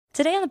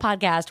Today on the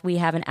podcast, we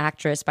have an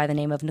actress by the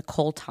name of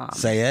Nicole Tom.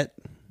 Say it.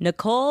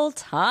 Nicole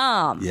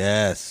Tom.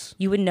 Yes.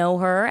 You would know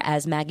her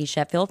as Maggie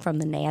Sheffield from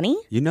The Nanny.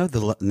 You know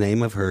the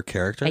name of her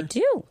character? I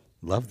do.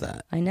 Love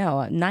that. I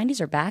know.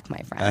 90s are back, my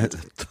friend.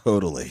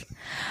 Totally.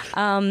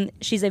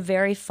 She's a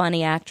very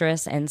funny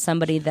actress and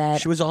somebody that...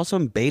 She was also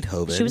in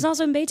Beethoven. She was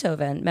also in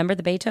Beethoven. Remember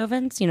the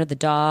Beethovens? You know, the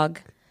dog,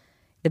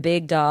 the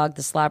big dog,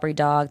 the slobbery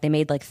dog. They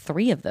made like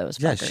 3 of those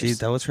fuckers. Yeah,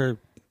 that was her,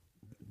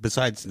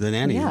 besides The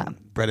Nanny,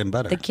 Bread and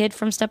Butter. The kid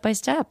from Step by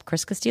Step,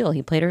 Chris Castile.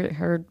 He played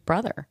her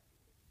brother.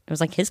 It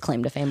was like his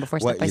claim to fame before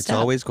Step by Step. It's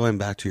always going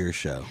back to your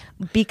show.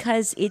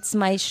 Because it's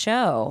my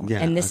show.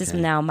 Yeah, and this is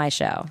now my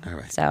show. All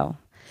right. So,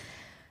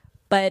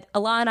 but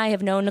Allah and I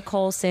have known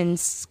Nicole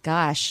since,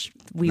 gosh,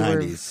 we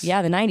 90s.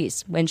 were, the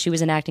 90s, when she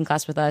was in acting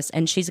class with us.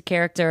 And she's a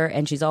character,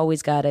 and she's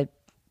always got a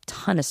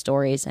ton of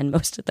stories, and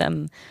most of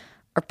them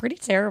are pretty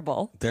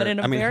terrible, but in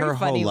a very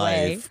funny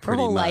way. Her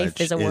whole life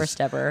is a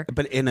worst ever.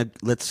 But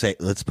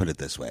let's put it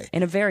this way.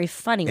 In a very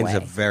funny way. It's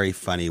a very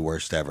funny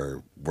worst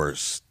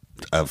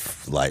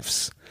of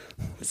life's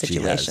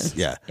situation.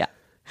 Yeah. Yeah.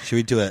 Should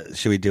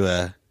we do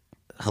a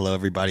hello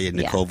everybody in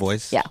Nicole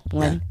voice? Yeah.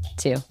 1,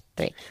 2,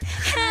 3.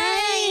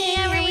 Hey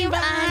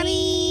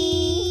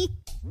everybody.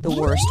 The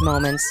worst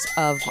moments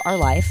of our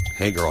life.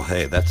 Hey girl,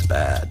 hey, that's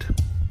bad.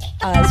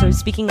 So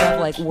speaking of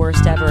like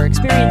worst ever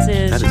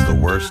experiences. That is the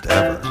worst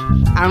ever.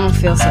 I don't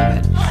feel so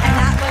good. And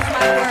that was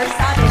my worst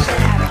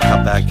audition ever.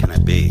 How bad can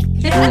it be?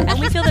 When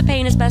we feel that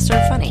pain is best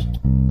served funny.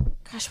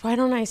 Gosh, why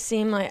don't I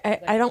seem like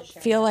I don't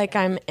feel like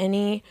I'm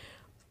any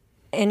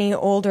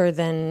older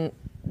than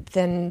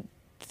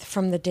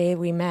from the day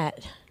we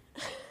met.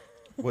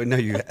 Well, no,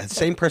 you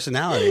same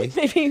personality.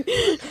 Maybe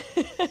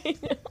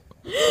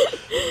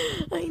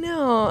I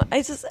know.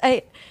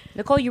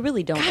 Nicole, you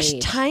really don't Gosh,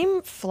 age.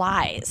 time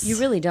flies. You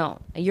really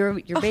don't. You're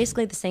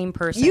basically the same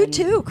person. You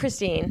too,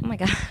 Christine. Oh my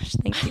gosh,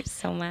 thank you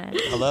so much.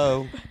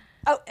 Hello.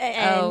 Oh,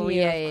 and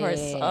you, yeah, of course.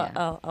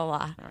 yeah.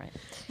 Allah. All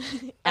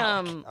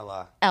right.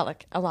 Allah.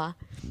 Alec, Allah.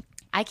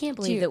 I can't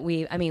believe that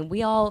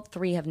we all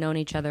 3 have known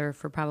each other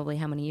for probably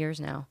how many years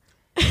now?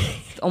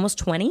 Almost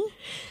 20?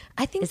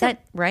 I think Is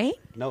that right?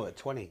 No, at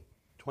 20.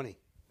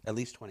 At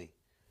least 20.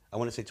 I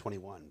want to say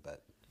 21,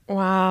 but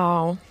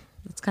wow.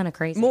 It's kind of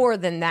crazy. More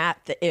than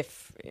that,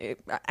 I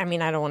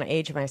don't want to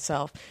age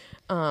myself,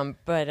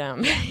 but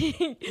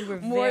You were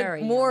more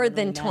very young when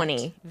than we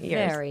 20 met.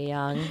 years. Very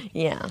young.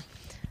 Yeah.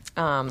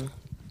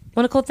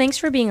 Well, Nicole, thanks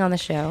for being on the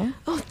show.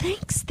 Oh,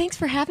 thanks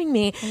for having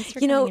me. Thanks for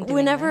you know, coming and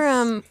doing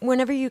this.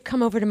 whenever you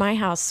come over to my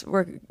house,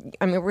 we're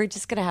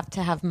just gonna have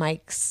to have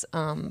mics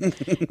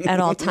at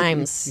all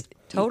times.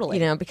 Totally.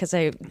 You know, because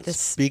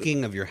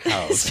speaking of your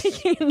house.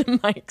 speaking in the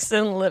mics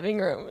in the living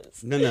room.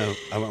 No,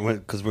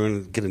 because we're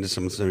going to get into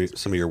some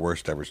of your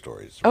worst ever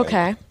stories. Right?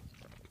 Okay.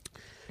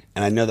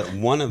 And I know that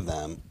one of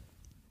them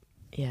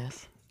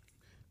Yes.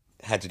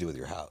 had to do with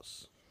your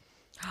house.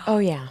 Oh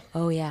yeah.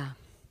 Oh, yeah.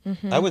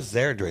 I was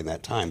there during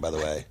that time, by the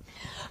way.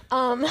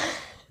 I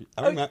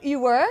remember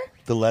You were?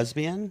 the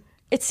lesbian.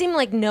 It seemed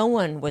like no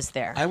one was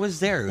there. I was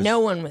there. No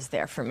one was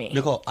there for me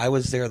Nicole, I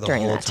was there the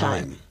during whole that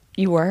time.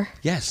 You were?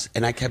 Yes,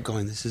 and I kept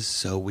going, this is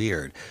so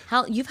weird.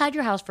 You've had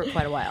your house for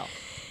quite a while.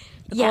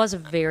 Nicole has a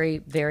very,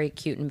 very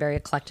cute and very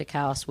eclectic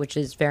house, which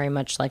is very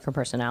much like her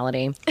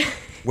personality.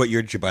 What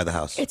year did you buy the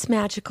house? It's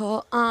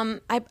magical.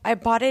 I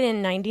bought it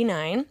in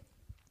 '99,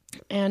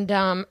 and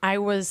I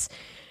was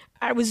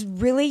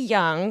really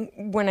young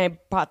when I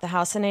bought the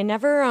house, and I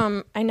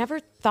never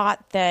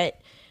thought that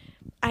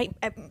I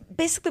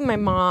basically my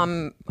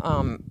mom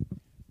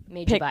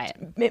Made you buy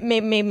it.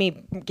 made me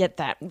get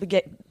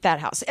that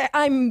house.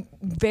 I'm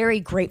very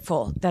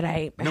grateful that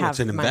I have it's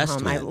an my home.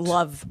 investment.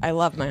 I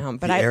love my home,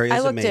 but The area's I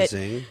looked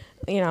amazing.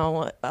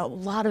 at a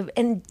lot of,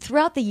 and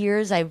throughout the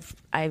years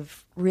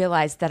I've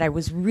realized that I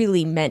was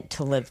really meant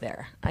to live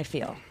there. I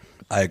feel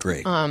I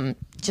agree.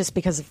 just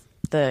because of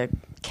the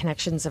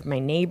connections of my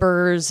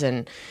neighbors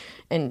and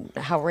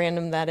how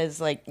random that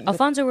is. Like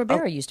Alfonso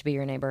Ribeiro used to be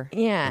your neighbor.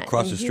 yeah,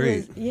 Across and the he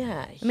street.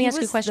 Let me ask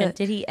you a question.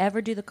 Did he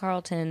ever do the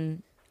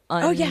Carlton?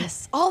 Oh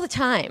yes, all the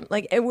time.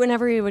 Like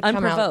whenever he would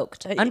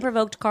Unprovoked. come out,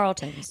 Unprovoked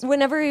Carltons.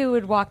 whenever he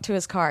would walk to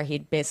his car,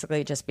 he'd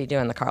basically just be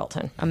doing the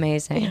Carlton.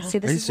 Amazing. See,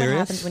 this Are you is serious? what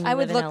happens when you I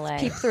live would in LA.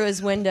 peek through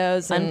his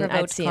windows, and I'd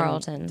Unprovoked see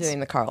Carltons. him doing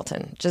the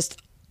Carlton,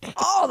 just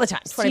all the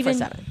time, 24/7.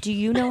 Steven, do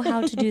you know how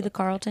to do the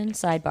Carlton?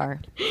 Sidebar.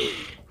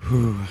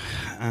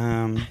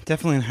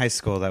 Definitely in high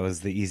school, that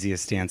was the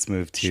easiest dance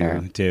move to Sure.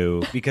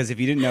 do. Because if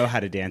you didn't know how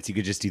to dance, you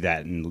could just do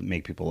that and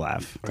make people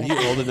laugh. Are you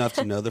old enough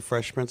to know the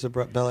Fresh Prince of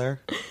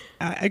Bel-Air?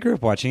 I grew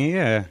up watching it,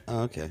 yeah.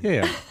 Oh, okay.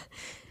 Yeah.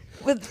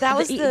 But that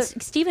was the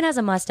Steven has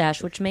a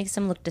mustache, which makes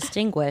him look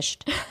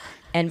distinguished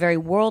and very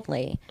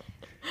worldly.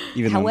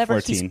 Even though I'm However,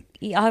 14.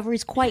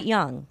 he's quite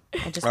young.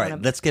 I just All want right,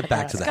 to let's get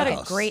back to the got a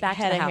house. great Back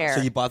to head the of house. hair.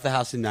 So you bought the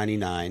house in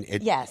 '99.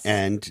 Yes.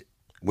 And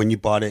when you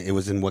bought it, it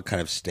was in what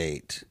kind of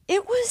state?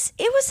 It was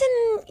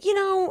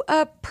in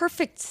a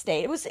perfect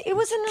state. It was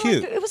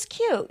Cute. It was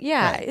cute.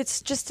 Yeah, Right.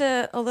 it's just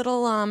a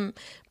little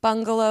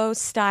bungalow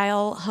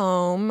style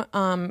home.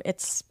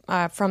 It's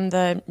from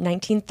the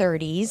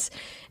 1930s,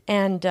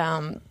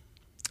 And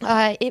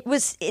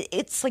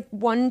it's like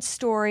one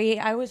story.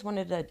 I always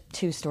wanted a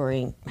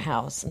 2-story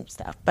house and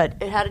stuff, but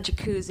it had a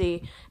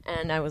jacuzzi,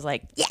 and I was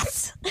like,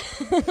 yes.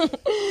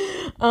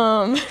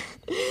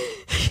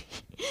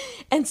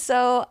 And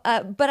so,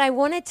 but I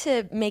wanted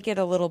to make it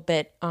a little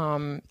bit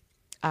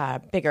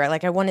bigger.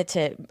 Like I wanted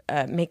to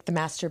make the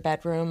master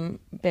bedroom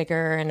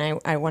bigger, and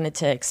I wanted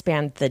to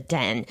expand the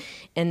den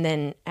and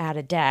then add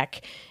a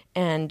deck.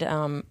 And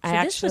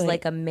this was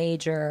like a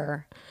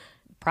major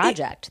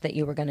project that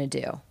you were going to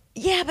do.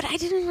 Yeah, but I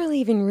didn't really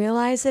even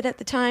realize it at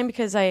the time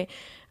because I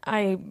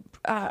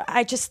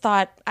just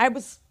thought I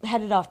was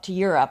headed off to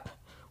Europe,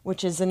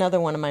 which is another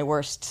one of my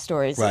worst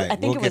stories. Right. I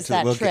think it was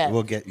that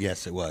trip.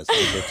 Yes, it was.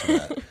 We'll get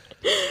to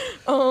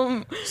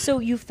that. So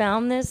you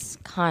found this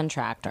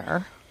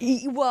contractor.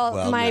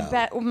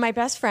 My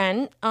best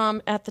friend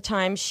at the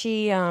time,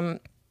 she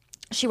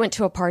went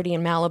to a party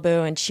in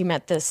Malibu and she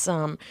met this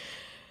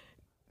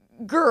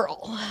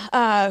girl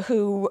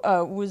who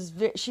was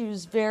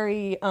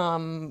very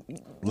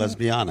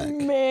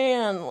lesbianic,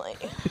 manly,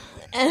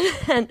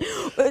 and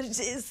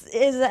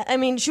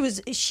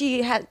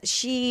she had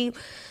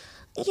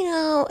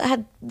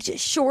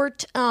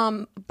short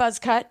buzz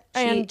cut,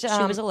 and she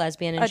was a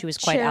lesbian, and she was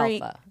quite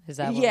alpha. Is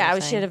that what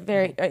you're saying? She had a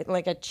very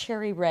like a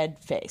cherry red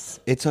face.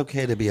 It's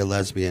okay to be a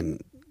lesbian.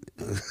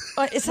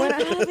 Is that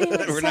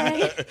what you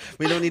say?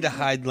 We don't need to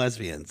hide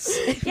lesbians.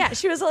 Yeah,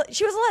 she was a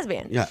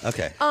lesbian. Yeah,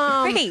 okay.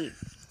 Great.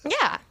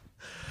 Yeah.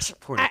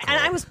 And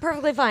I was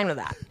perfectly fine with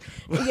that.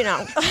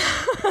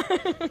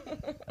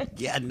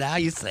 Yeah, now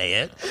you say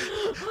it.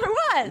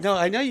 I was. No,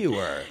 I know you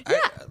were.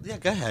 Yeah.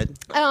 Go ahead.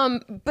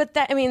 But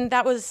I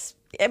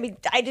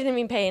didn't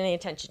even pay any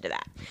attention to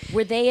that.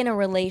 Were they in a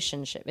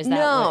relationship? Is that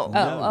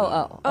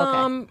no?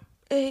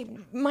 Okay.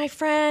 My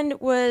friend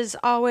was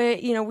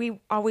always, we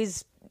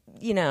always,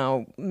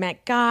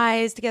 met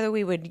guys together.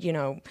 We would,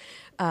 go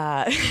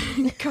out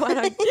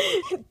on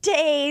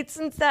dates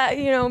and stuff.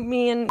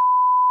 Me and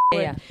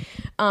yeah.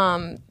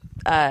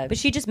 But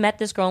she just met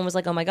this girl and was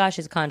like, "Oh my gosh,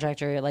 she's a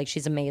contractor. Like,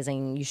 she's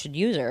amazing. You should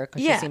use her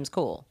because she seems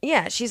cool."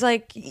 Yeah, she's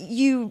like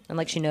and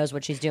like she knows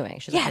what she's doing.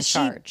 She's like in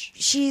charge.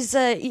 She's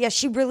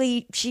she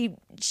really she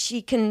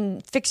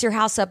can fix your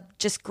house up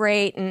just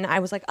great. And I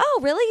was like, "Oh,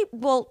 really?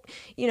 Well,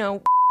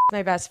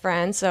 my best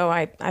friend." So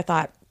I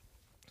thought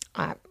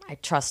I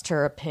trust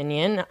her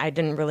opinion. I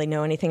didn't really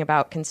know anything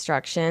about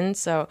construction,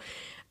 so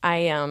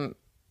I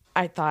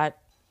thought,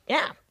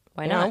 yeah.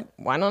 Why not?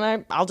 Why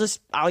don't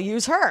I'll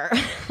use her.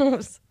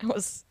 I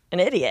was an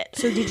idiot.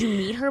 So did you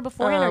meet her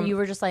beforehand, or you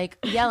were just like,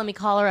 yeah, let me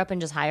call her up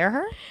and just hire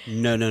her?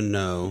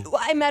 No.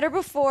 Well, I met her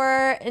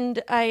before,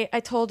 and I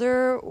told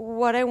her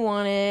what I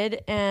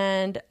wanted,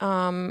 and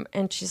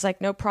she's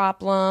like, no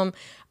problem.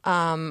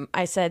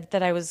 I said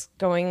that I was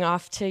going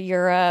off to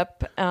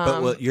Europe.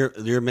 But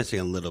you're missing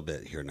a little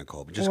bit here,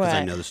 Nicole. Just because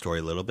I know the story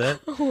a little bit.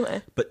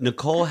 What? But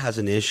Nicole has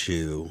an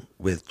issue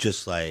with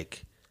just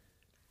like.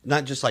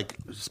 Not just like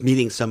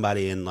meeting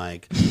somebody and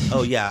like,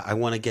 oh yeah, I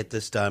want to get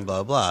this done,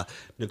 blah, blah.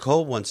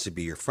 Nicole wants to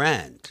be your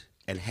friend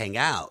and hang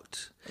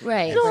out.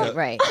 Right,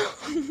 right.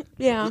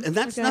 Yeah. And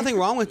that's nothing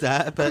wrong with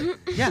that, but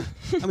yeah.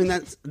 I mean,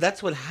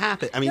 that's what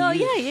happened. I mean,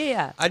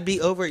 yeah. I'd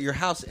be over at your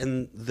house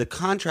and the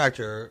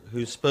contractor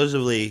who's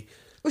supposedly...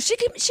 Well,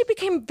 she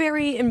became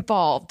very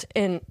involved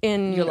in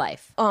your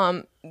life.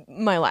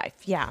 My life,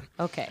 yeah.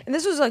 Okay. And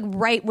this was like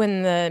right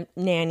when the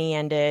nanny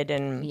ended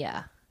and...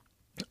 Yeah.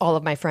 All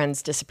of my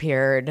friends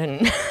disappeared,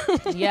 and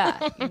yeah,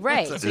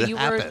 right. So you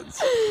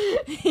happens.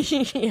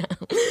 Yeah.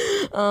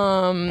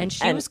 And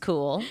she was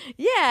cool.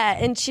 Yeah,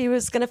 and she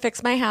was going to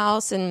fix my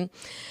house, and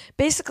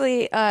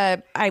basically,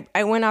 I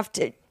went off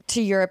to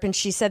Europe, and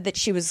she said that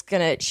she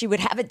would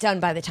have it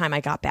done by the time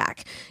I got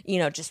back.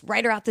 Just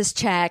write her out this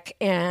check,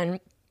 and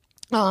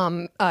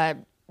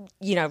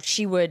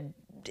she would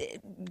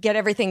get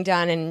everything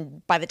done,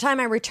 and by the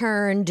time I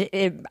returned,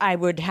 I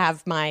would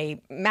have my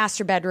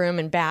master bedroom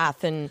and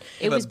bath, and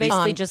it was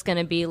basically just going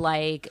to be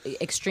like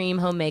extreme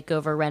home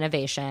makeover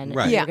renovation.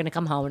 Right. And you're going to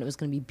come home, and it was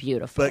going to be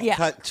beautiful. But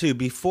cut to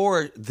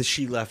before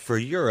she left for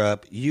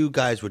Europe, you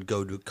guys would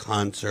go to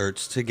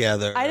concerts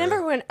together. I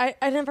never went.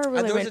 I never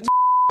really went.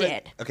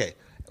 Did. Okay.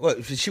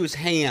 Well, she was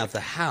hanging out at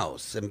the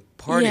house and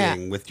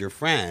partying with your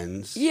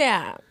friends.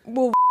 Yeah.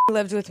 Well,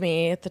 lived with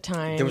me at the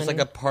time. There was like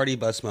a party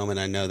bus moment.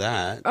 I know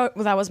that. Oh,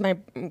 well, that was my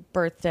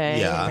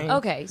birthday. Yeah.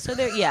 Okay. So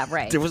there,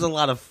 right. There was a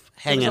lot of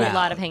hanging out. There was a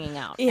lot of hanging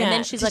out. Yeah. And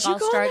then she's like, I'll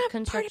start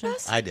construction.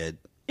 I did.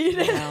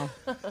 No,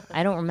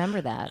 I don't remember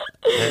that.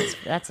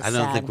 That's I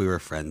don't think we were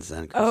friends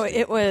then. Christine. Oh,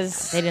 it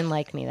was. They didn't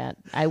like me. That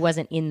I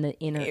wasn't in the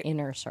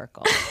inner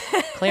circle.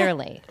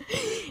 Clearly,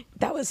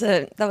 that was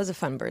a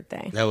fun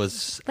birthday. That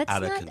was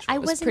out of control.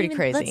 It was pretty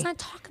crazy. Let's not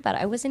talk about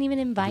it. I wasn't even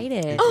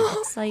invited.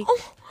 It's like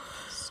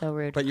so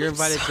rude. But you're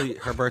invited to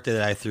her birthday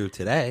that I threw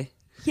today.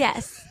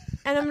 Yes,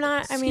 and I'm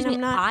not. I mean, I'm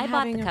not. I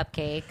bought the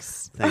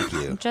cupcakes. Thank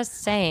you. I'm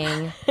just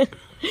saying,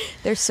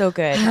 they're so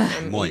good.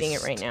 I'm eating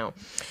it right now.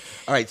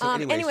 All right. So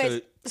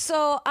anyway,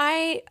 So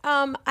I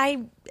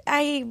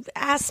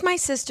asked my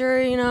sister,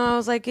 I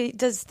was like,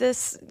 does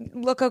this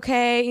look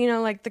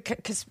okay?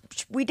 Because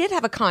we did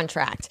have a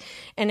contract,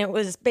 and it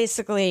was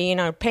basically,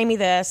 pay me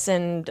this,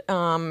 and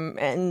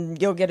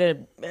you'll get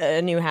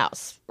a new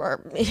house.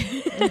 Great.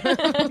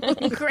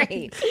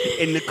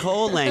 In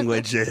Nicole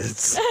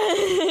languages.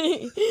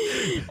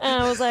 And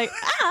I was like,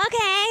 oh,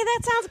 okay, that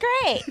sounds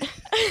great.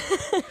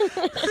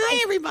 Hi,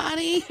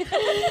 everybody.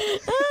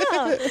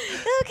 Oh,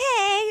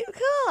 okay,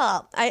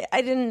 cool.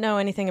 I didn't know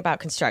anything about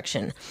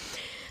construction.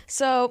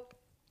 So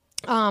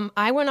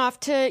I went off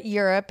to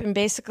Europe, and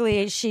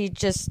basically she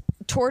just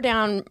tore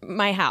down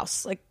my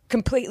house, like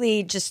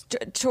completely just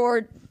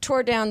tore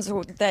down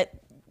so that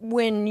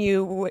when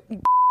you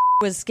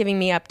was giving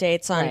me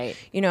updates on,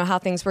 how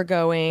things were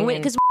going.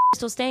 Because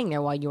still staying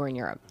there while you were in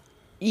Europe.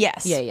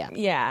 Yes.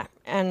 Yeah.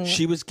 And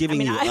she was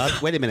giving you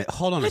up. Wait a minute.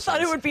 Hold on a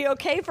second. I thought it would be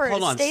okay for her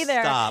to stay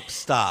there.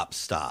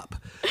 Stop.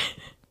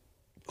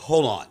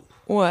 Hold on.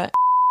 What?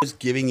 Was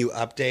giving you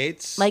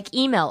updates? Like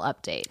email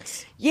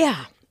updates.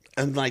 Yeah.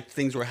 And like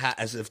things were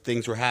as if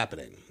things were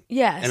happening.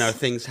 Yes. And are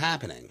things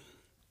happening?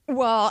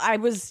 Well, I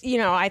was,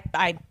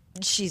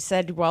 she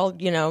said, well,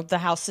 the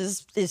house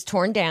is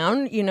torn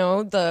down,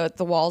 the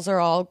walls are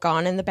all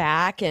gone in the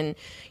back, and,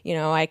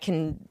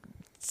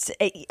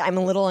 I'm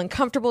a little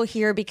uncomfortable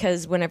here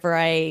because whenever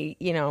I,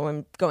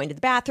 am going to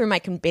the bathroom, I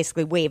can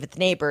basically wave at the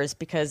neighbors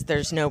because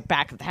there's no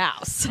back of the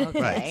house.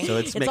 Okay. Right. So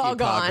it's making all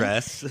gone,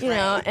 progress.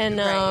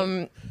 And,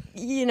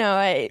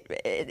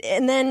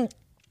 and then.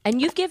 And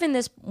you've given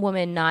this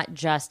woman not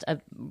just a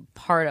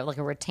part of like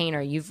a retainer.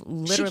 You've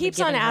literally she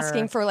keeps on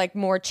asking for like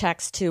more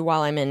checks too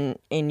while I'm in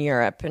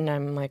Europe, and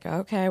I'm like,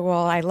 okay,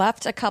 well, I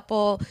left a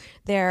couple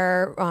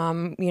there.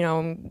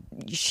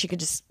 She could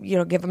just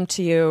give them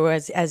to you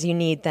as you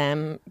need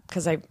them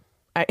because I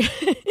right.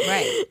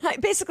 I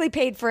basically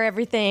paid for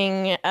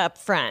everything up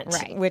front,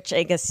 right. Which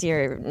I guess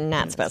you're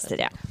not supposed to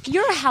do.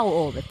 You're how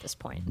old at this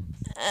point?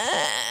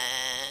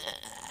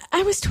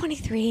 I was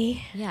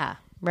 23. Yeah,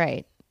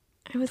 right.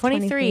 I was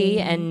 23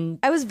 and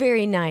I was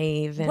very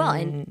naive.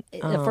 And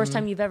the first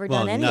time you've ever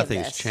done any of this.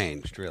 Nothing's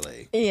changed,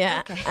 really.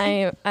 Yeah,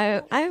 okay.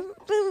 I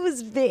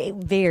was very,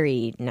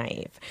 very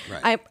naive.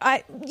 Right.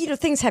 I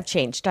things have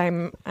changed.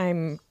 Well,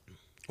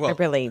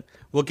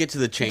 we'll get to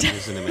the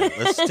changes in a minute.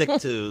 Let's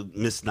stick to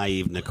Miss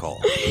Naive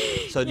Nicole.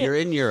 So you're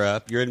in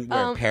Europe. You're in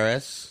where?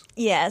 Paris?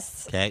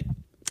 Yes. Okay.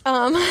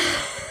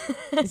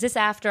 Is this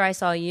after I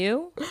saw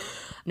you?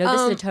 No,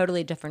 this is a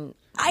totally different.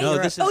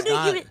 This is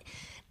not.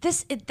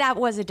 That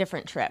was a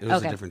different trip. It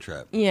was a different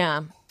trip.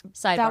 Yeah.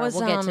 Sidebar. That was,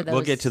 we'll get to those.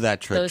 We'll get to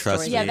that trip.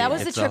 Trust me. Yeah, that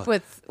was a trip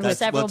with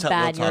several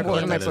bad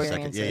European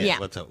experiences. Yeah.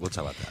 We'll talk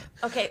about that.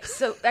 Okay,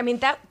 so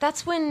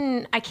that's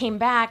when I came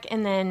back,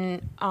 and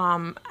then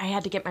I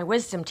had to get my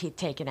wisdom teeth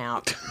taken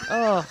out.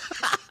 Oh,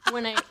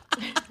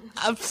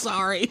 I'm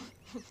sorry.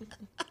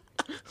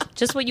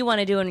 Just what you want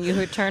to do when you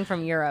return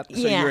from Europe.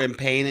 So you're in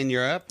pain in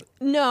Europe?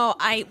 No,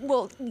 I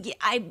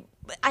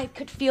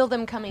could feel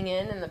them coming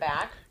in the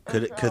back.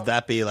 Could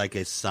that be like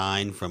a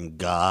sign from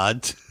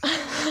God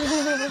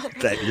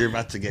that you're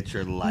about to get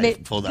your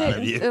life pulled out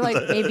of you?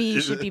 Like maybe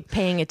you should be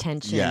paying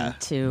attention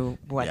to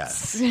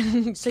what's.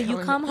 Yeah. So you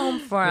come home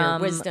from your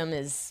wisdom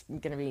is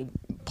going to be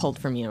pulled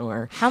from you.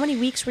 Or how many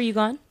weeks were you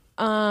gone?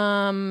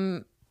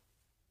 I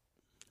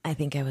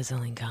think I was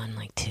only gone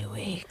like 2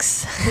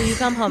 weeks. So you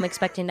come home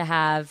expecting to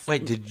have.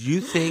 Wait, did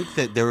you think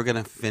that they were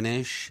going to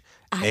finish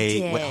I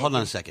did. Wait, hold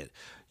on a second,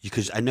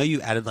 because I know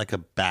you added like a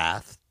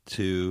bath.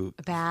 To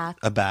a bath,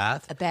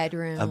 a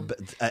bedroom,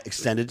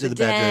 extended to the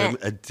bedroom,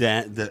 a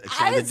den, the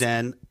extended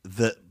den,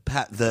 the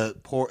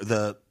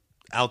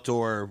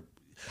outdoor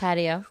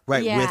patio,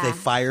 right, with a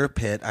fire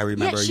pit. I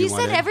remember. Yeah, she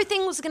said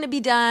everything was going to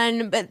be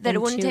done, but that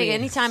it wouldn't take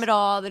any time at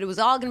all. That it was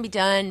all going to be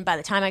done by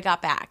the time I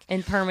got back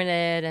and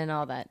permitted and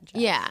all that.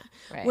 Jazz. Yeah,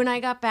 right. When I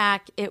got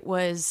back, it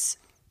was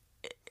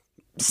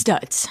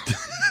studs.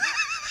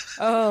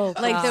 Oh,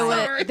 like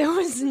there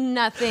was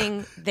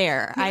nothing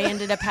there. I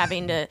ended up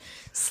having to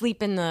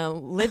sleep in the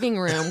living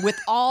room with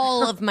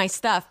all of my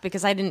stuff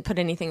because I didn't put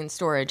anything in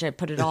storage. I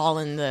put it all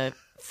in the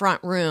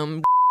front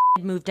room.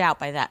 Moved out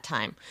by that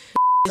time.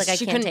 Like I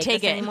can't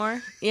take it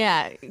anymore.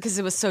 Yeah, because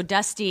it was so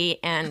dusty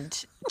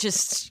and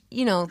just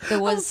there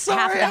was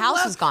half of the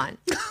house was gone.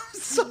 I'm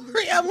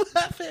sorry, I'm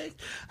laughing.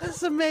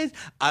 That's amazing.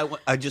 I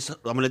want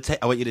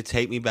you to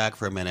take me back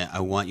for a minute. I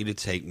want you to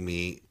take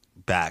me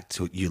back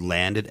to you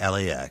land at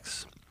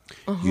LAX.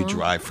 You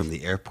drive from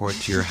the airport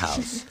to your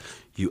house.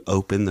 You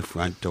open the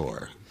front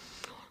door.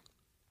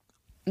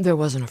 There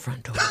wasn't a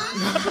front door.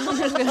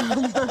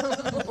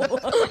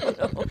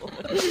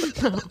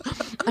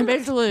 I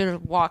basically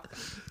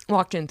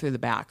walked in through the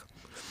back.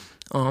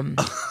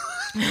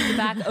 The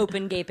back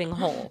open gaping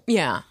hole.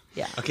 Yeah.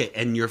 Okay,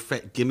 and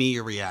give me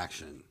your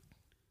reaction.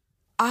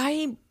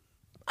 I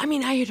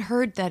mean, I had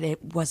heard that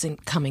it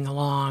wasn't coming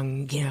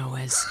along,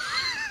 as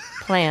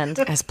planned,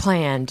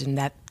 and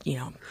that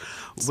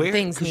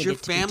things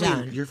needed to be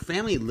done. Your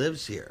family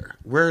lives here.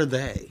 Where are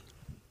they?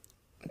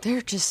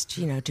 They're just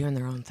doing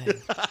their own thing.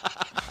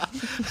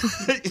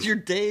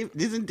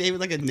 Isn't David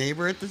like a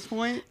neighbor at this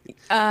point?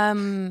 I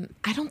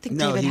don't think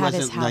David had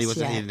his house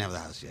yet. He didn't have the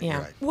house yet. Yeah.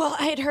 You're right. Well,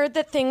 I had heard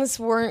that things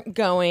weren't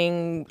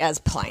going as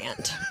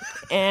planned.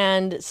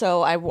 And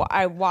so I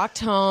walked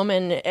home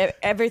and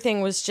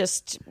everything was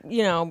just,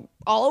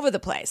 all over the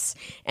place.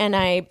 And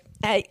I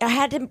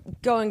had to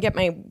go and get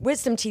my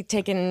wisdom teeth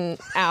taken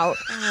out.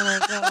 Oh my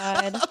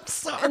God. I'm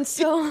sorry. And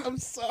so I'm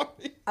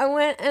sorry. I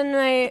went and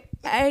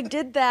I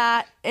did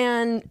that,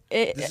 and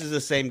this is the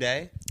same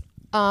day?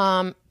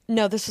 No,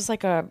 this was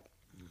like a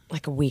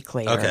week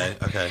later.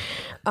 Okay.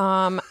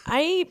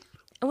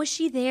 Was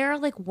she there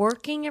like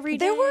working every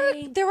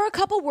day? There were a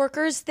couple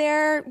workers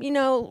there,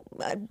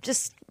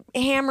 just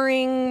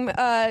hammering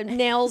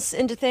nails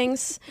into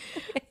things.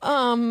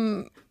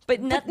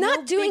 But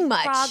not doing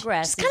much.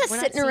 Progress. Just kind of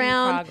sitting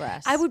around.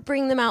 Progress. I would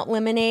bring them out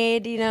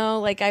lemonade,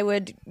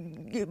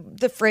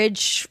 the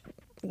fridge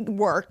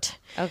worked.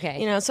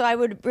 Okay. So I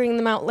would bring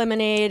them out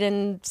lemonade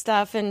and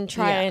stuff and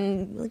try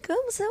and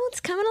so it's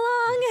coming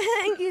along.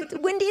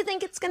 When do you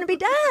think it's going to be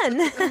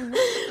done?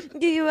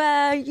 you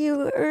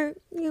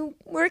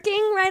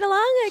working right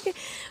along?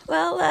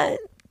 Well, it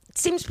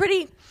seems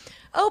pretty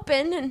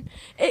open, and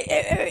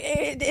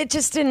it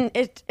just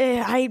didn't.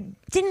 I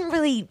didn't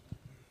really.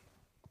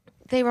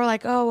 They were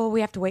like, "Oh, well, we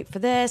have to wait for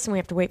this and we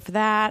have to wait for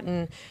that,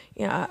 and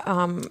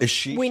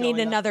we need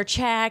another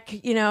check,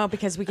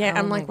 because we can't."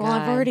 I'm like, "Well,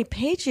 I've already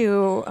paid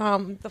you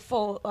the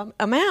full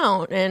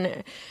amount,"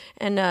 and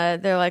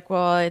they're like,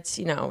 "Well, it's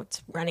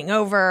it's running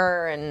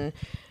over, and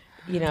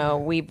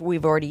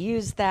we've already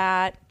used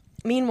that."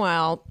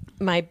 Meanwhile,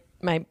 my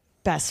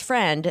best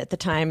friend at the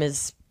time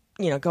is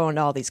going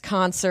to all these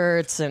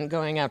concerts and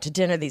going out to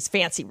dinner, these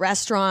fancy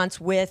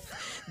restaurants with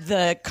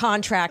the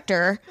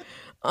contractor,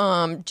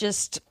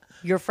 just.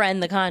 Your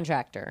friend, the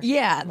contractor.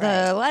 Yeah,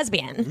 the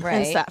lesbian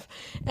and stuff.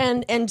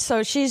 And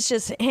so she's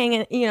just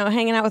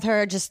hanging out with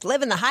her, just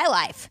living the high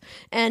life.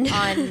 And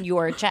on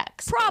your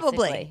checks.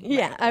 Probably.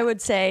 Yeah, right. I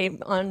would say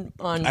on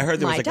I heard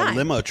there was like time. a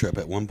limo trip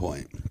at one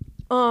point.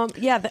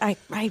 Yeah,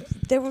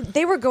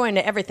 they were going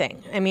to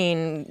everything. I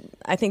mean,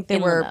 I think they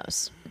were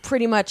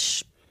pretty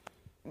much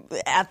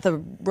at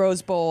the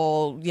Rose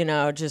Bowl,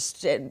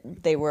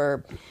 they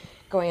were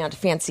going out to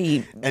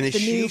fancy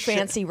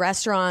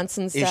restaurants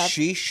and stuff. Is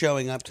she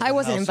showing up to the house? I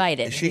wasn't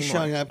invited. Is she anymore.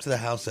 showing up to the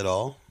house at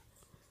all?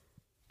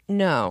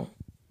 No,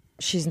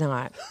 she's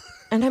not.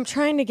 And I'm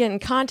trying to get in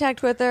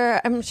contact with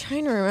her. I'm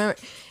trying to remember.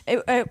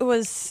 It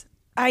was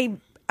then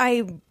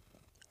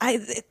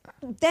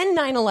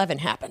 9/11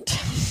 happened.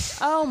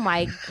 Oh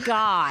my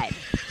God.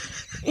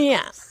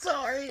 Yeah.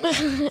 Sorry.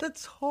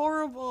 That's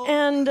horrible.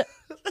 And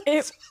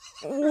it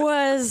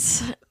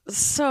was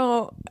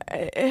so.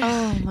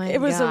 Oh my God.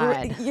 It was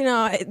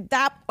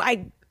that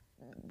I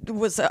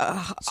was so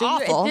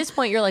awful. At this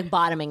point, you're like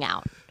bottoming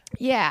out.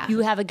 Yeah. You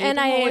have a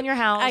gaping hole in your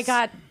house. I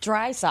got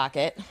dry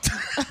socket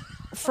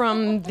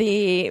from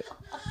the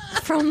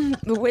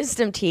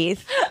wisdom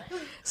teeth.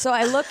 So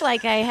I looked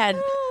like I had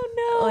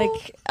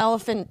like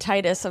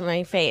elephantitis on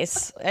my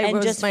face.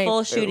 And just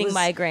full shooting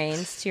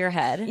migraines to your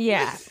head.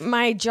 Yeah.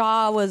 My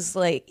jaw was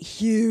like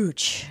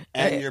huge.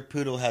 And your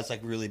poodle has like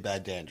really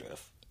bad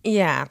dandruff.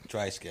 Yeah.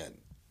 Dry skin.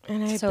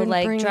 And so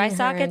like dry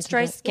sockets,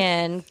 dry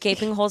skin,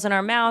 gaping holes in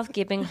our mouth,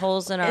 gaping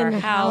holes in our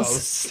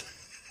house.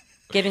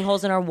 Gaping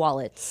holes in our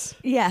wallets.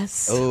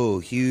 Yes. Oh,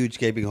 huge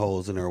gaping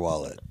holes in her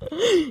wallet.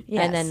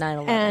 Yes. And then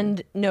 9/11.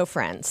 And no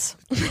friends.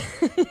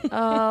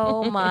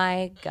 Oh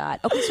my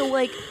God. Okay, so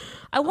like,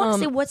 I want to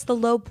say what's the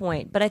low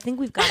point, but I think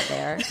we've got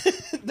there.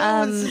 This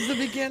is the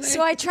beginning.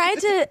 So I tried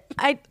to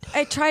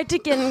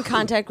get in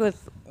contact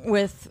with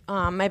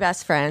my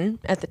best friend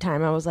at the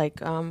time. I was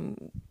like, I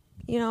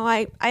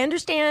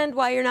understand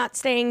why you're not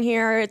staying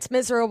here. It's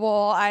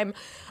miserable. I'm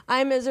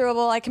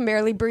miserable. I can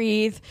barely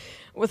breathe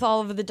with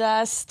all of the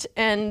dust.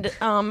 And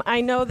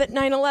I know that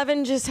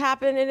 9/11 just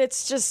happened, and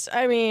it's just,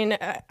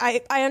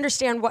 I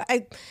understand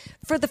why.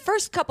 For the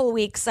first couple of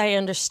weeks, I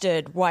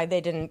understood why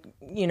they didn't,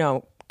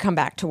 come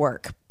back to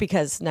work,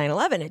 because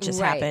 9/11 it just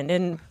happened.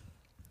 And,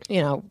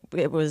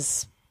 it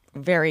was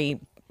very...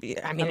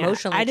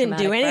 Emotionally I didn't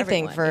do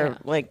anything for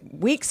like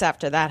weeks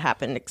after that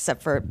happened,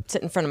 except for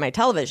sit in front of my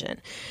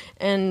television.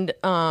 And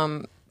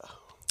but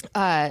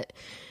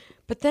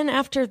then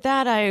after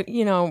that,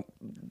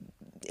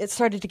 it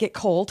started to get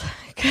cold.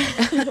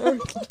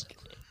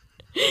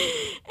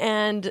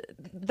 And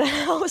the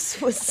house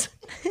was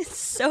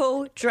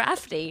so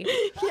drafty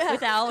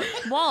without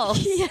walls.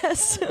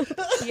 Yes.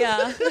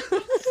 Yeah.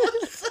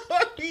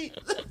 Sorry.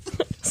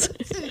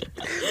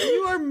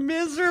 You are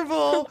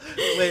miserable.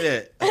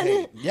 Wait.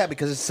 Yeah,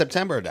 because it's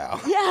September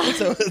now. Yeah.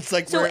 So it's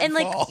like we're in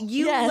fall.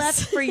 You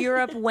left for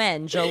Europe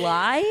when?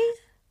 July?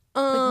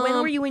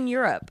 When were you in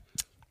Europe?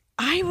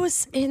 I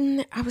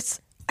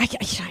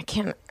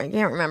can't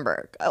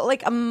remember.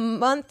 Like a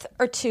month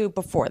or two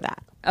before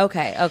that.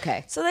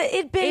 Okay. So that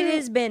it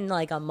has been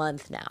like a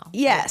month now.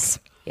 Yes.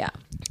 Yeah.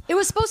 It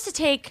was supposed to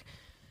take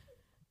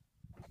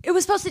a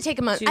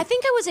month. I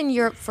think I was in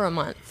Europe for a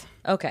month.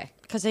 Okay.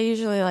 Because I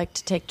usually like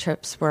to take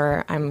trips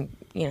where I'm,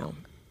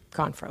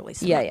 gone for at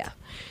least a month. Yeah.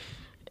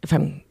 if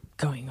I'm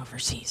going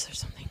overseas or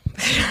something.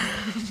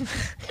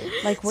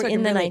 Like we're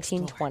in the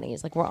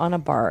 1920s. Like we're on a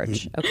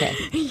barge. Okay.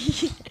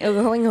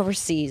 We're going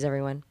overseas,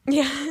 everyone.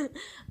 Yeah.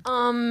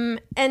 And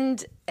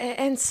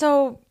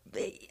so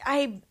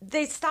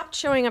they stopped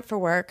showing up for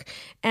work,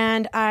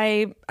 and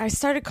I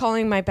started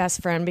calling my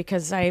best friend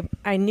because I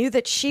knew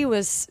that she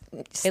was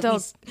still at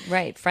least,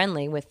 right,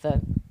 friendly with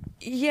the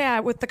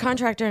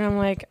contractor, and I'm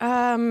like,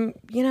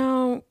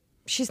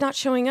 she's not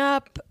showing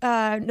up.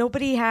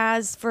 Nobody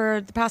has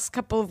for the past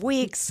couple of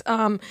weeks.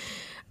 The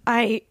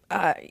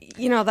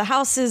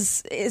house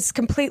is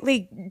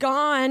completely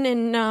gone,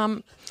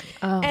 and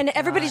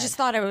everybody just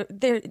thought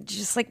they're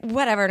just like,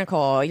 whatever,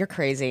 Nicole, you're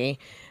crazy.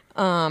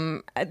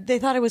 They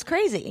thought I was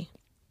crazy.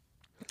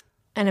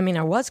 And I mean,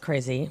 I was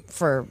crazy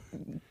for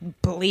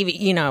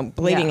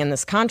believing in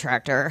this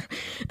contractor.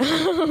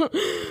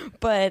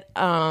 But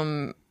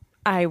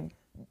I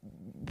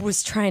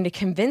was trying to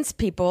convince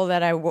people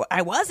that I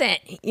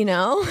wasn't,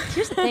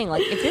 Here's the thing,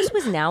 like if this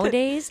was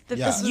nowadays, this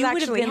was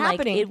actually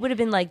happening. It would have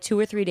been like 2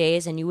 or 3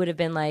 days, and you would have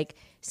been like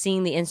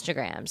seeing the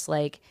Instagrams,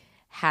 like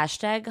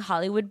hashtag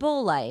Hollywood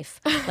Bowl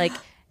life, like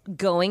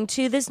going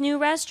to this new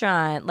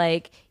restaurant,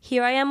 like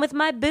here I am with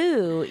my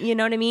boo, you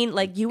know what I mean?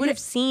 Like you would have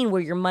seen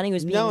where your money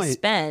was being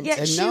spent. Yeah,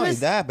 and not only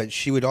that, but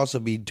she would also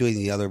be doing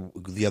the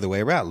other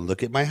way around.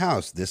 Look at my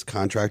house. This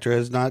contractor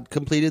has not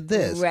completed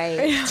this. Right.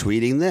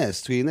 tweeting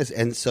this.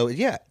 And so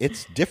yeah,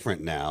 it's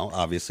different now,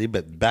 obviously,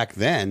 but back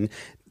then,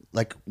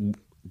 like,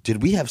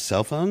 did we have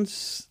cell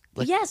phones?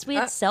 Like, yes, we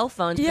had cell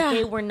phones, but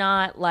they were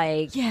not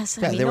like. Yes,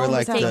 I mean, they were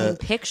like taking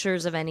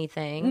pictures of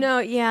anything. No,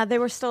 yeah, they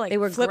were still like they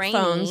were flip grainy,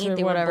 phones or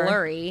they whatever. were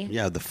blurry.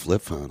 Yeah, the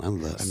flip phone. I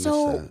miss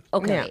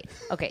that.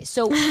 Okay.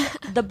 So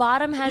the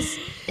bottom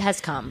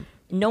has come.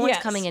 No one's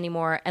coming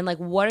anymore. And like,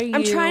 what are you?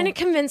 I'm trying to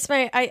convince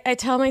I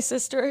tell my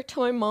sister, I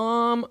tell my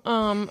mom,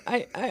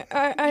 I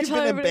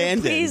tell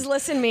everybody, please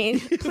listen to me,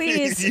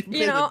 please.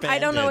 I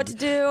don't know what to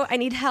do. I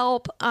need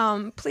help.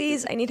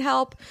 Please, I need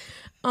help.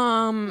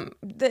 The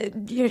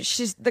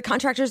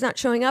contractor's not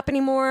showing up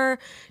anymore.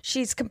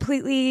 She's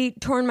completely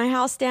torn my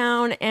house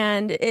down,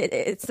 and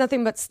it's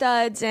nothing but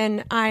studs.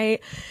 And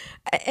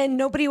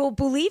nobody will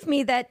believe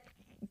me that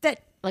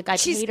like I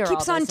she paid her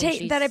keeps all on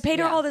this that I paid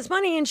her all this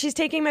money, and she's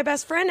taking my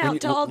best friend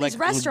out to all these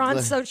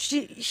restaurants. So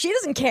she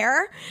doesn't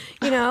care,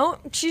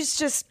 She's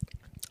just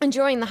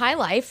enjoying the high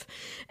life,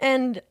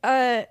 and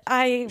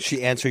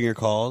She answering your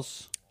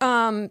calls?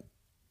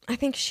 I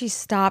think she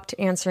stopped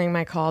answering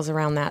my calls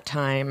around that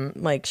time.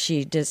 Like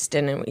she just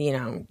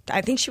didn't,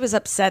 I think she was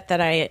upset that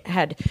I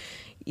had,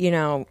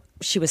 she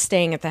was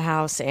staying at the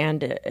house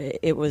and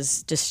it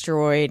was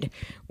destroyed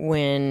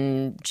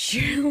when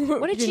she.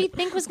 What did she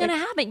think was going to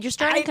happen? You're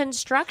starting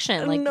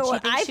construction. Like, no,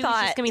 did she think she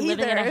was just going to be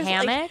living in a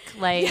hammock?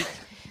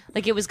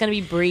 Like it was going to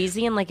be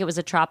breezy and like it was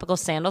a tropical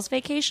sandals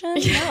vacation?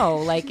 No,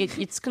 like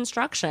it's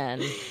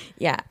construction.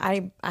 Yeah,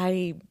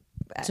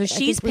 So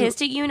she's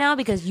pissed at you now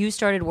because you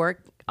started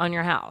work on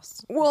your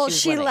house. Well,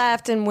 she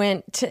left and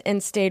went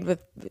and stayed with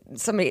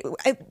somebody.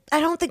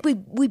 I don't think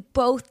we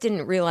both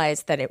didn't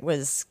realize that it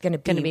was going to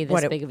be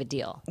this big of a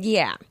deal.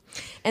 Yeah.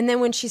 And then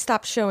when she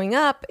stopped showing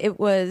up, it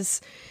was.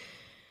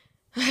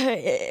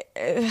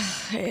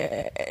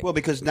 Well,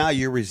 because now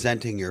you're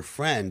resenting your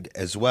friend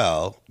as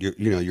well.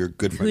 Your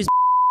good friend. Who's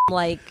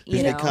like,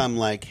 become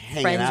like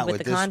hanging out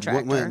with this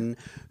woman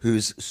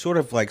who's sort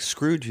of like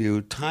screwed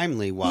you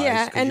timely wise.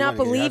 Yeah, and not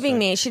believing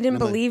me. She didn't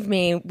believe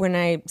me when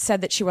I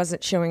said that she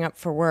wasn't showing up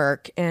for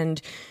work,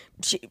 and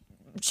she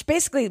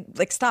basically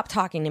like stopped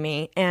talking to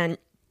me and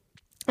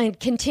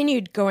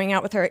continued going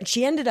out with her, and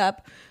she ended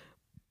up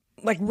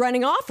like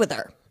running off with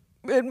her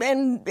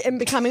and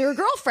becoming her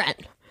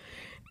girlfriend.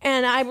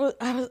 And I was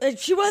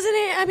she wasn't.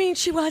 I mean,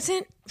 she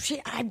wasn't.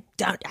 She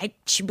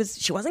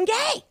wasn't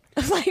gay.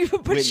 Like,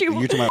 but she. You're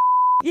talking about.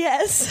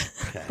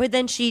 Yes. Okay. But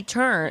then she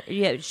turned.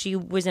 Yeah, she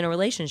was in a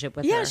relationship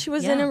with her. Yeah, she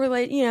was in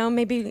a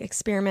maybe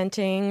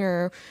experimenting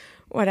or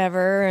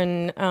whatever,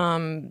 and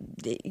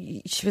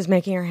she was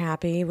making her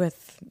happy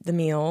with the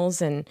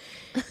meals, and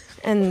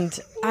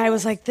I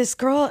was like, this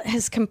girl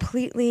has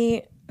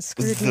completely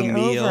screwed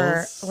me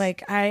over.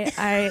 Like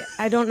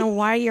I don't know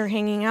why you're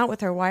hanging out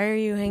with her. Why are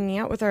you hanging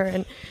out with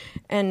her?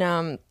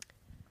 And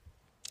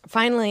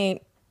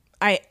finally,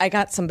 I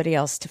got somebody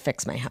else to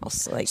fix my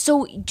house. Like,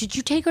 so did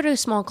you take her to a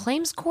small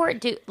claims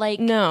court?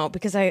 No,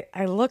 because I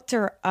looked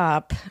her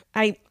up.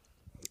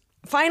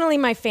 Finally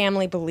my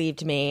family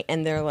believed me,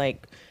 and they're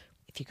like,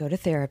 if you go to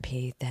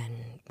therapy,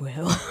 then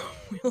we'll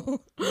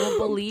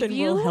believe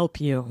you. We'll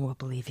help you. We'll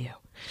believe you.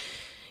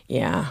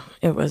 Yeah,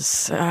 it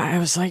was. I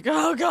was like,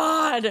 oh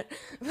God,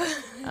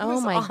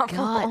 oh my awful.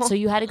 God. So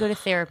you had to go to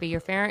therapy. Your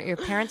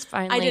parents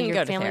finally. I didn't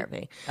go to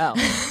therapy. Oh,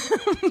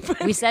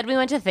 we said we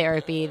went to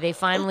therapy. They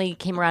finally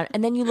came around,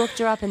 and then you looked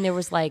her up, and there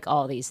was like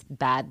all these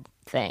bad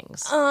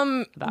things.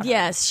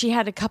 Yes, she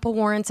had a couple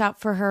warrants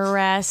out for her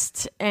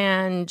arrest,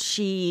 and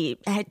she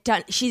had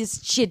done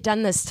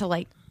this to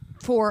like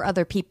 4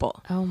 other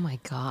people. Oh my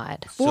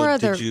God.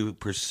 Did you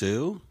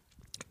pursue?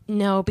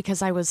 No,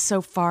 because I was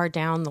so far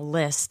down the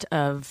list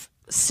of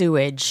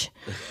sewage.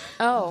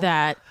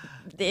 That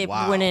it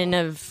went in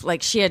of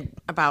like she had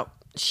about.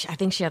 I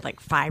think she had like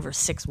 5 or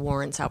 6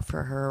 warrants out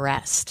for her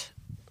arrest.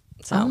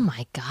 So, oh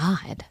my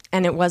God.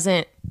 And it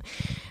wasn't,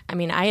 I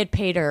mean, I had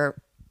paid her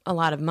a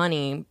lot of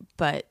money,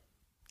 but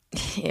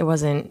it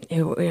wasn't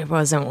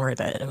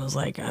worth it. It was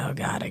like, oh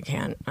God, I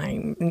can't.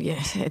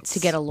 To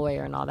get a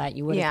lawyer and all that,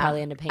 you would have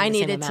probably ended up paying the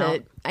same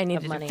amount I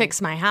needed to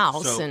fix my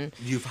house. So and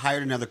you've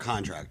hired another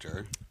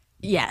contractor.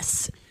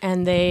 Yes.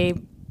 And they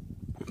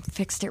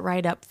fixed it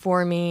right up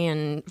for me,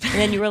 and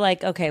then you were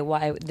like, okay,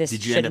 why this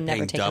did you should end have up never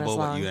paying taken double us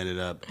long? what you ended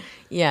up?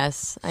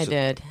 Yes, I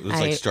did. It was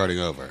like starting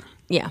over.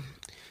 Yeah.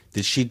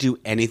 Did she do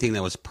anything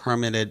that was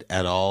permitted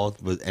at all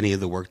with any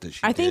of the work that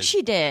she did? I think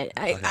she did.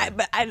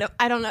 But I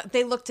don't know.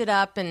 They looked it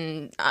up,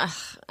 and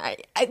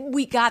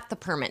we got the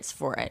permits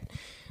for it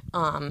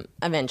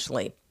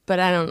eventually. But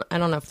I don't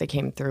know if they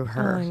came through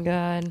her. Oh my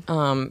God.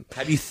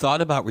 Have you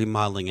thought about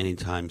remodeling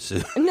anytime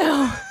soon?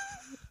 No.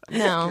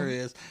 I'm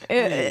curious.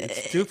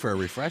 It's due for a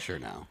refresher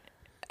now.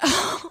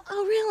 Oh,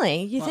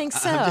 really? You think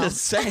so? I'm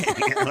just saying.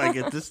 Like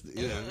at this,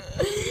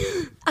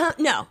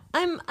 no,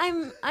 I'm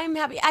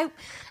happy. I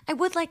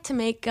would like to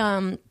make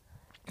my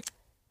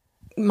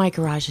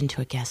garage into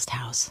a guest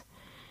house.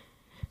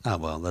 Oh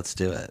well, let's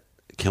do it.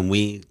 Can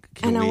we?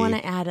 I want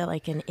to add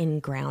an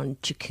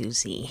in-ground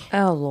jacuzzi.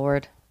 Oh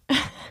Lord.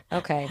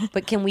 Okay,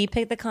 but can we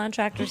pick the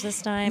contractors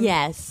this time?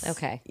 Yes.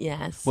 Okay.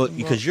 Yes. Well,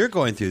 because you're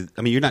going through.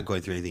 I mean, you're not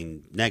going through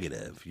anything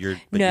negative. You're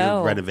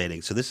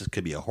renovating. So this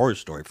could be a horror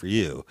story for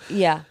you.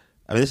 Yeah.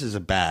 I mean, this is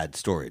a bad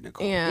story,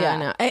 Nicole. Yeah.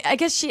 No. I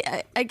guess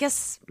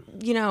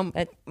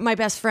my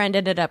best friend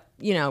ended up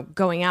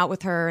going out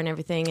with her and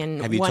everything.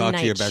 And have you one talked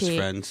night to your best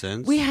friend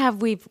since? We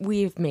have.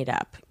 We've made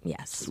up.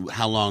 Yes.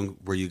 How long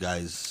were you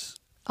guys?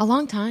 A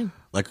long time.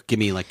 Like, give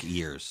me like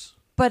years.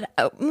 But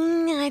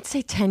I'd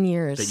say 10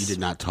 years. That you did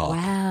not talk.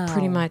 Wow.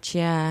 Pretty much,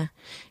 yeah.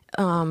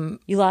 You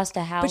lost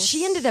a house? But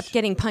she ended up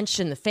getting punched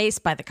in the face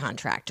by the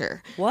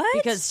contractor. What?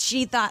 Because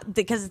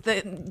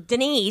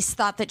Denise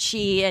thought that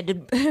she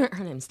had...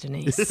 Her name's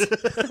Denise.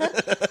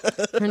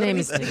 Her name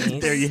is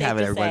Denise. There you have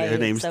it, everybody. Her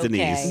name's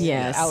Denise. Okay.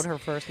 Yes. Out her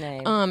first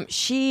name.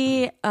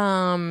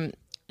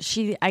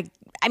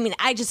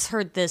 I just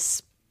heard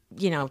this,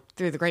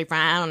 through the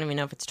grapevine. I don't even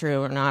know if it's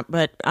true or not,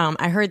 but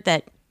I heard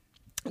that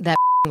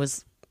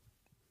was...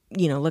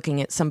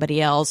 looking at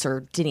somebody else,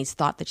 or Denise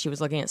thought that she was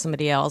looking at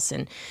somebody else,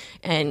 and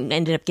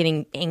ended up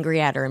getting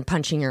angry at her and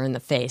punching her in the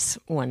face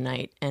one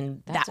night,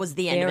 and that was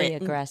the end of it. Very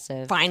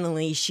aggressive.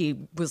 Finally, she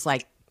was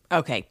like,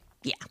 "Okay,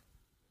 yeah,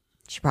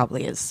 she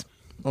probably is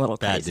a little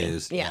bad crazy."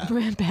 News. Yeah,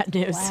 bad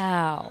news.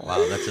 Wow.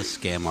 Wow, that's a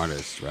scam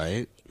artist,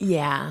 right?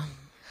 Yeah.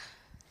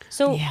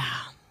 So yeah.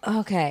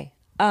 Okay.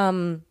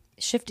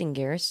 Shifting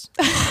gears.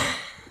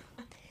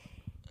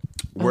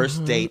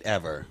 Worst date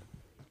ever.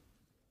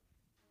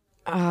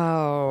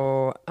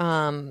 Oh,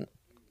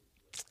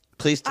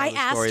 please tell I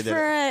the story asked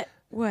for a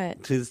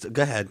what? Please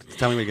go ahead.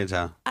 Tell me what you're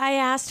gonna tell. I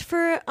asked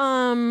for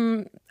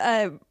I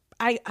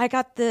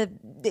got the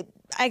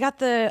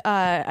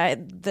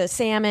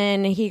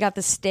salmon. He got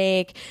the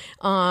steak.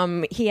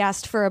 He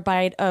asked for a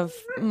bite of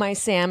my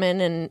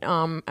salmon, and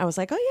I was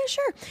like, oh yeah,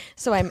 sure.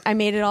 So I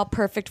made it all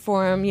perfect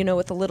for him,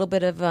 with a little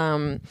bit of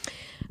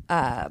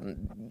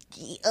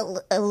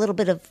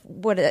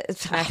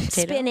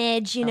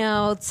spinach,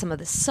 some of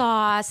the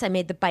sauce. I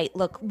made the bite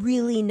look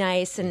really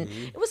nice, and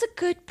it was a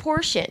good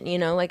portion,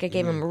 like I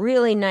gave him a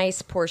really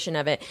nice portion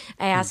of it.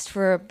 I asked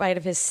for a bite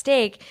of his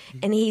steak,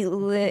 and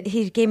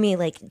he gave me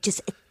like just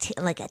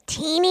a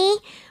teeny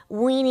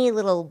weeny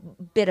little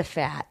bit of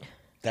fat.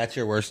 That's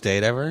your worst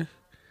date ever?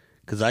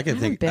 Because I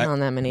haven't been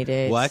on that many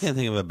dates. Well, I can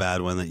think of a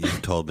bad one that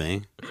you've told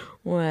me.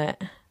 What?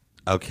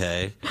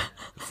 Okay.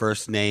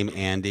 First name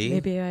Andy.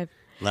 Maybe I've...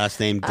 Last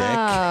name Dick.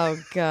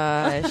 Oh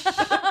gosh.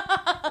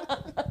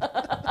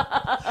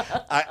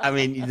 I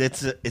mean,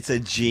 it's a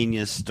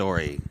genius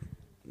story,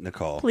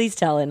 Nicole. Please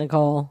tell it,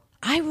 Nicole.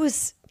 I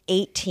was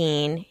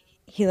 18.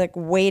 He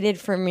waited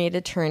for me to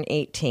turn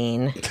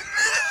 18.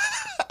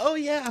 Oh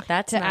yeah,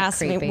 that's to ask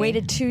creepy. me.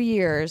 Waited 2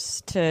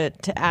 years to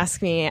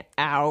ask me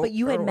out. But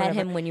you had met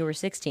him when you were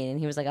 16, and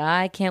he was like,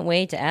 "I can't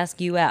wait to ask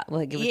you out."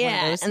 Like, it was one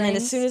of those and then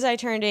things? as soon as I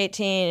turned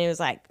 18, he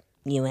was like,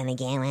 "You want to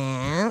get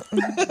out?"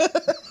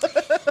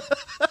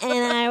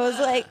 And I was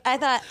like, I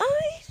thought, oh,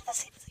 he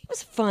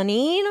was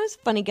funny. He was a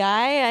funny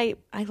guy.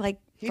 I like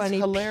funny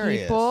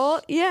hilarious.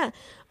 People. Yeah.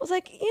 I was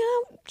like,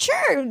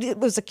 sure. It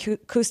was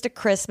acoustic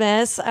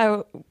Christmas.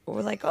 I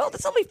was like, oh,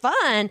 this will be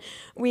fun.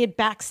 We had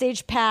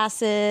backstage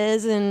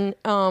passes, and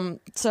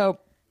so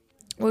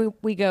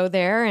we go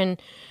there,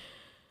 and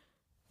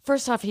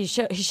first off, he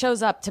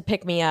shows up to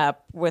pick me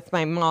up with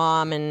my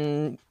mom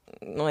and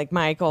like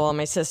Michael and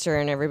my sister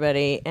and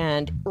everybody,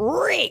 and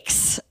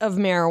reeks of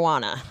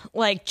marijuana.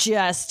 Like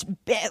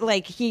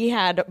he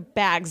had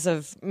bags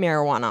of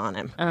marijuana on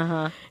him.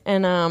 Uh-huh.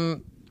 And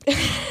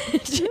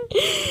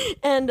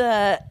and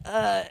I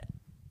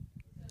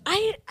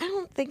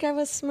don't think I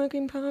was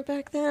smoking pot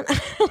back then.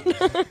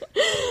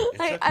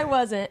 I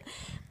wasn't.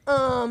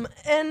 And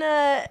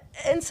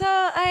so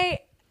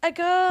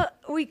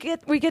We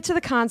get to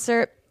the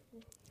concert.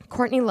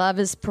 Courtney Love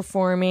is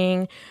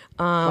performing.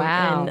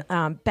 Wow.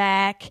 And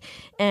Beck,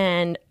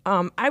 and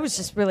I was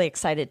just really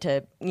excited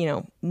to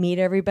meet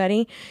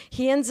everybody.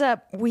 He ends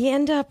up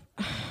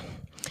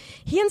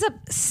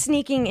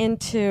sneaking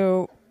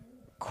into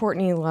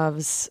Courtney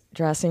Love's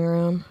dressing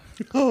room.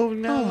 Oh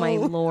no! Oh my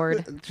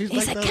Lord! He's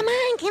like, "Come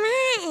on,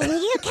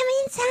 you come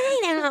inside."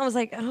 And I was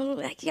like,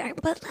 "Oh, yeah,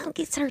 but look,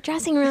 it's her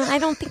dressing room. I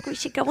don't think we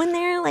should go in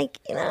there. Like,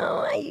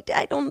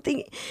 I don't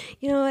think,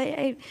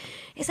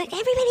 It's like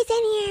everybody's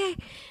in here."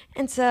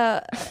 And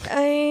so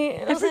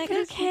I was like,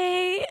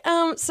 "Okay."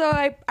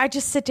 So I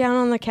just sit down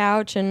on the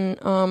couch and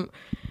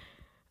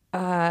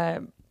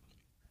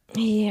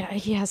he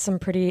has some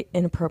pretty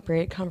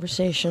inappropriate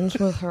conversations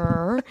with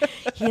her.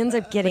 He ends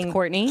up getting with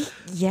Courtney.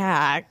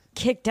 Yeah,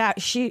 kicked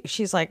out.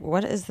 She's like,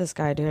 "What is this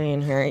guy doing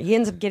in here?" He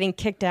ends up getting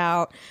kicked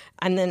out,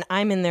 and then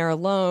I'm in there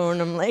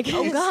alone. I'm like,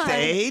 "Oh God!"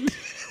 Stayed?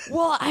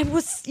 Well, I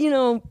was,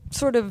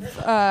 sort of.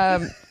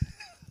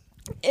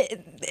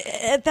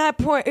 At that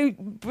point,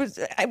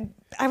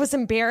 I was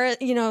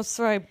embarrassed,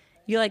 so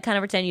You like kind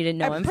of pretend you didn't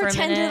know him for a minute.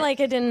 pretended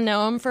like I didn't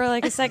know him for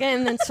like a second,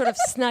 and then sort of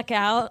snuck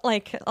out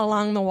like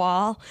along the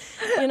wall,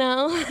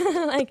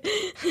 like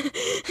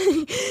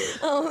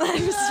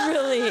I was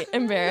really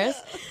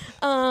embarrassed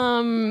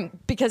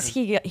because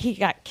he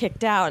got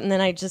kicked out, and then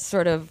I just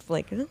sort of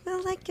like,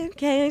 well, like,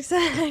 okay, so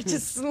I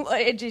just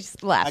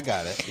left. I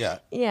got it.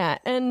 Yeah,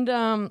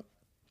 and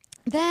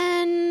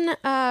then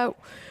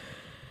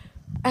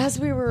as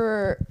we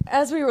were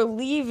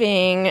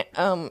leaving,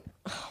 oh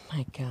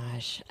my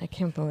gosh, I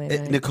can't believe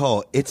it.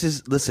 Nicole,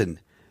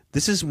 listen,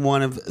 this is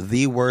one of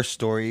the worst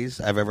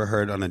stories I've ever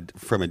heard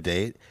from a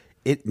date.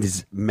 It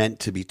is meant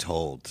to be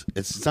told.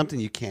 It's something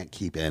you can't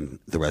keep in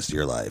the rest of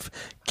your life.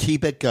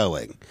 Keep it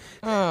going.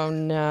 Oh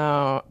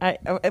no!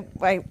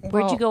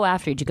 Where'd you go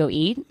after? Did you go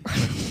eat?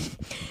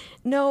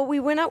 No,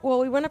 we went up. Well,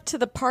 we went up to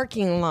the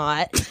parking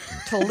lot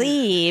to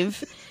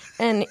leave,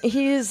 and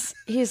he's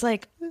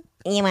like,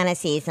 "You want to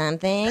see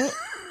something?"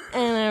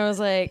 And I was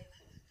like,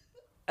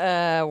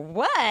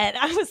 what?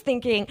 I was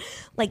thinking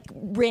like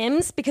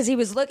rims, because he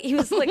was like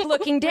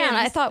looking down.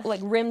 I thought like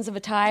rims of a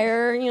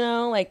tire,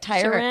 like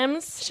tire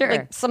rims,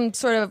 like some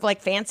sort of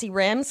like fancy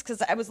rims,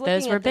 because I was looking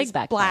Those were at big this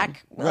back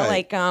black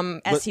then.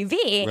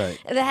 SUV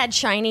that had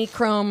shiny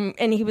chrome,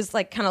 and he was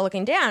like kind of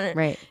looking down,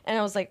 right? And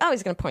I was like, oh,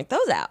 he's gonna point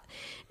those out,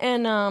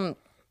 and I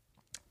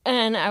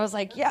was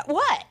like, yeah,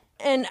 what?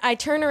 And I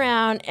turn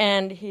around,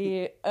 and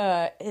he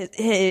has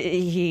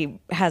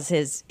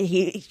his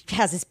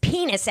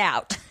penis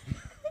out.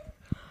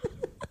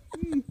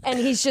 And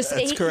he's just...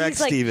 That's correct,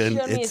 he's like, Steven.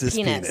 It's his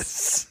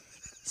penis.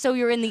 So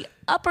you're in the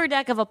upper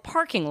deck of a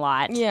parking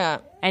lot. Yeah.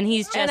 And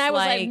he's just and I was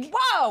like,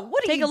 whoa,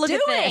 what are you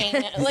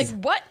doing? Like,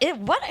 what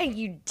are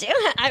you doing?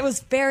 I was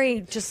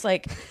very just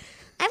like...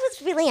 I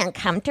was really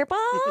uncomfortable.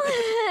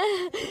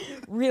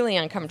 Really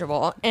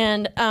uncomfortable.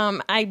 And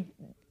I,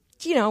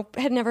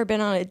 had never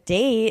been on a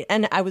date.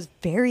 And I was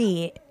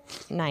very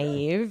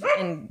naive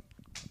and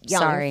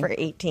young for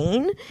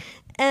 18.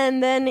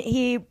 And then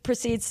he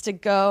proceeds to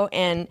go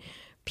and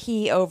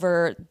pee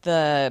over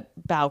the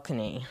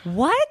balcony.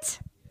 What?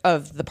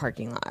 Of the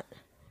parking lot.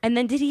 And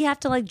then did he have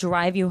to like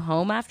drive you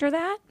home after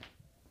that?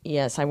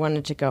 Yes, I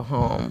wanted to go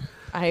home.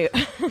 You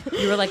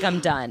were like, I'm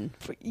done.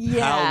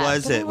 Yeah. How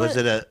was it? Was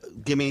it a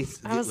gimme?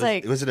 I was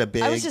like, was it a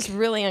big? I was just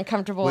really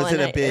uncomfortable. Was it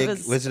a big?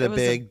 Was it a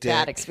big dick?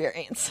 Bad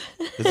experience.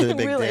 Was it a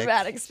big really dick?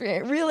 bad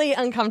experience. Really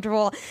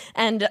uncomfortable,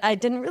 and I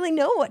didn't really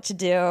know what to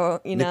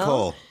do.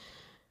 Nicole.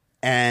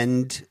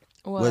 And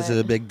what? Was it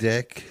a big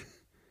dick?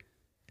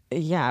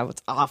 Yeah, it was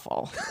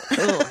awful.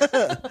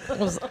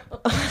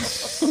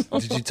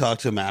 Did you talk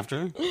to him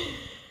after?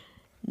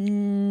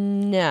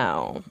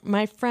 No,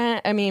 my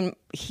friend. I mean,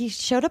 he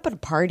showed up at a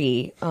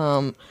party,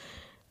 and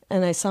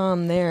I saw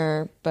him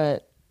there,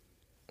 but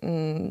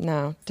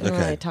no, didn't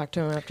really talk to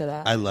him after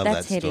that. I love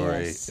That's that story.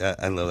 hideous.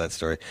 I love that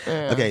story.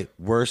 Okay,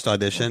 worst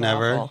audition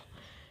ever.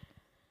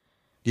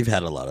 You've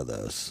had a lot of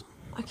those.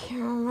 I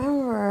can't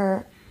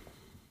remember.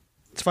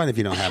 It's fine if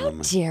you don't have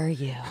them. Dare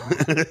you?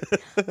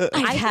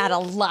 I've had a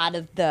lot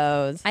of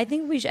those. I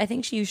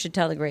think you should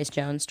tell the Grace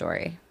Jones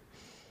story.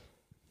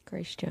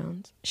 Grace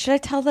Jones. Should I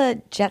tell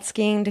the jet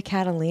skiing to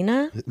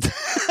Catalina?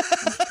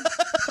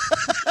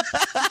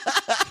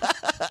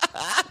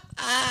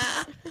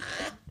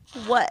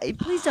 What?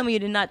 Please tell me you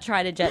did not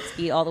try to jet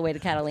ski all the way to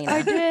Catalina.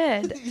 I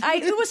did.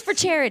 It was for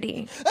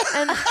charity.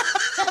 And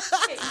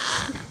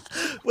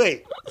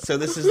Wait, so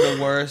this is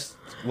the worst?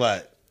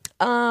 What?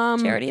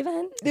 Charity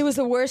event? It was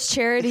the worst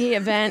charity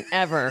event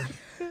ever.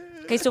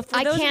 Okay, so for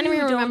I those can't of you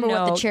even who don't remember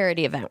what know, the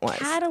charity event was.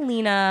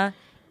 Catalina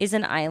is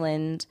an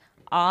island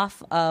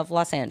off of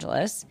Los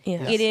Angeles.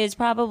 Yes. It is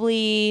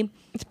probably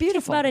It's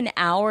beautiful. about an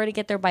hour to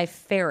get there by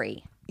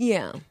ferry.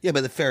 Yeah. Yeah,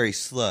 but the ferry's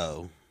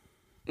slow.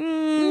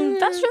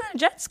 Faster than a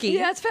jet ski.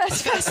 Yeah, it's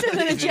faster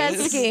than a jet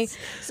ski.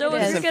 So It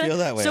if doesn't you're gonna, feel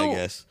that way, so, I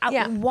guess.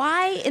 Yeah.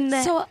 Why in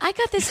the So I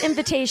got this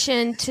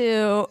invitation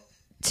to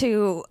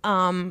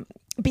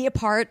be a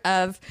part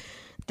of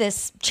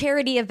this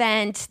charity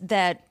event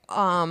that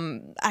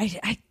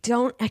I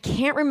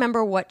can't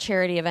remember what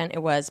charity event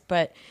it was,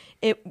 but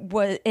it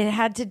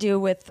had to do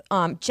with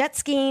jet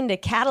skiing to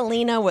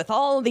Catalina with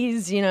all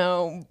these,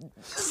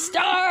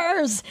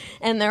 stars,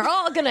 and they're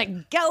all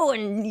gonna go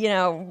and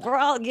we're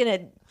all gonna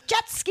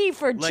jet ski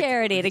for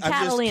charity to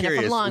Catalina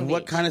from Long Beach.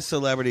 What kind of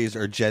celebrities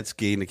are jet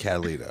skiing to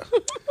Catalina?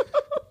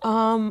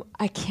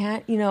 I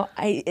can't,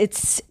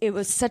 it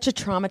was such a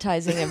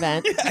traumatizing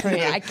event for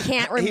me. I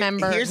can't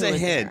remember. Here's a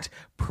hint. There.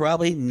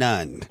 Probably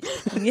none.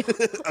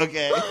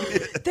 Okay.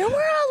 There were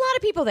a lot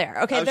of people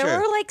there. Okay. There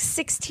sure. were like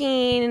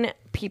 16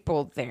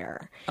 people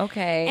there.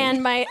 Okay.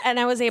 And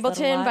I was able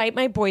to invite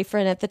my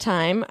boyfriend at the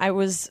time. I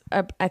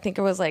think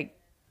I was like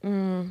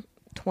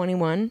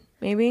 21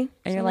 maybe.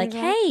 And you're like,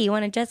 hey, you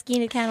want to jet ski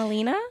to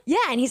Catalina? Yeah.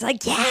 And he's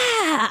like, yeah,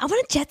 I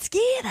want to jet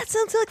ski. That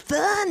sounds like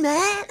fun,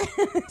 man.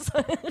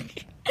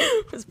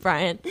 It was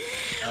Brian.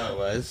 Oh, it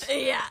was?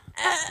 Yeah.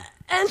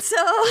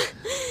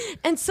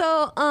 And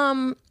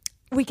so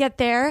we get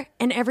there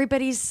and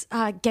everybody's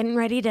getting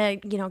ready to,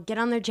 get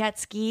on their jet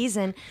skis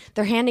and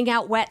they're handing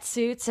out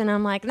wetsuits. And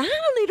I'm like, no, I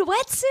don't need a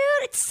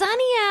wetsuit. It's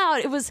sunny out.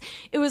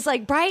 It was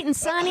like bright and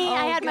sunny.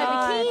 I had my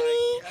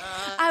bikini.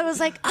 I was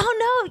like,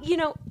 oh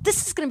no,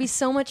 this is going to be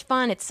so much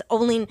fun. It's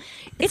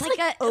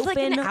like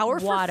an hour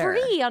water.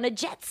 for free on a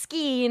jet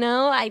ski.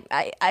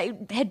 I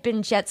had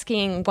been jet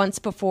skiing once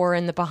before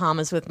in the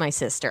Bahamas with my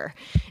sister.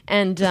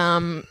 And,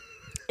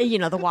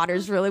 the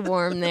water's really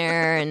warm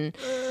there, and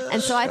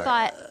so I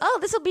thought, oh,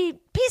 this will be a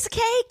piece of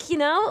cake,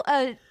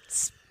 it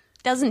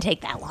doesn't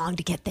take that long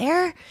to get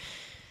there.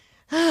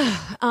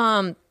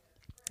 I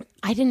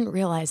didn't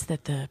realize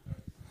that the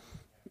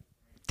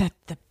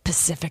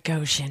Pacific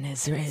Ocean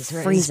is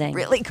freezing,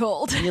 really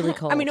cold. Really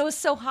cold. I mean, it was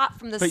so hot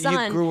from the but sun.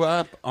 But you grew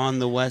up on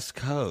the West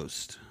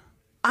Coast.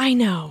 I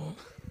know.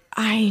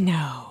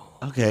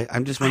 Okay, I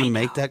just want to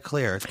make that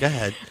clear. Go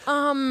ahead.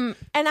 And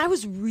I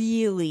was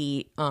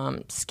really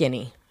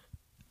skinny.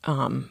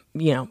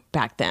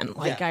 Back then,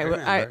 like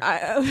yeah,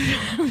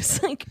 I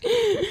was like,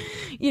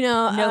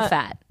 no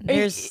fat.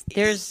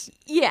 There's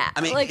yeah.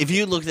 I mean, if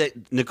you looked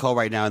at Nicole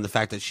right now and the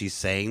fact that she's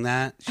saying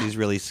that she's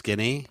really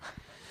skinny,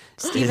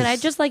 Steven,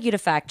 I'd just like you to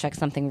fact check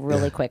something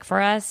really quick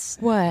for us.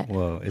 What?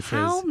 Whoa! It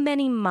How says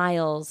many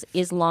miles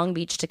is Long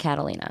Beach to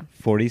Catalina?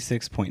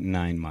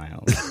 46.9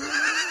 miles.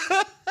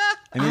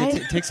 I mean,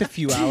 it takes a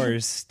few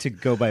hours to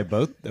go by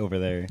boat over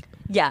there.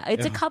 Yeah,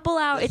 it's a couple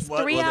hours. It's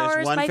 3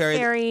 hours by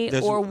ferry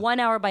or 1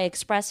 hour by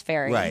express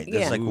ferry. Right.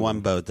 There's like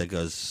one boat that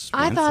goes.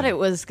 I thought it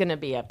was going to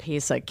be a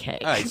piece of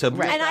cake. All right. So,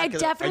 and I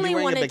definitely are you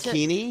wearing wanted a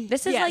bikini?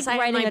 This is Yes, like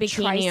I had riding my a bikini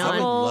tricycle. on. I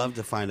would love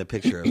to find a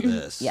picture of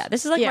this. Yeah,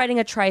 this is like riding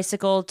a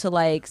tricycle to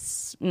like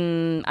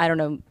I don't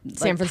know,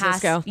 San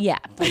Francisco.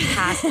 Like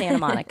past Santa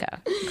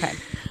Monica. Okay,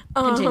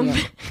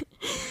 continue.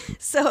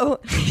 So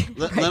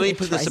let me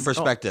put this in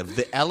perspective.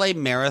 The LA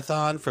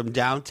Marathon from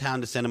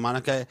downtown to Santa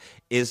Monica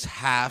is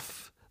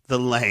half the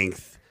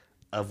length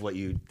of what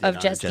you did of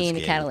on jet skiing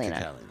to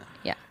Catalina.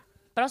 Yeah,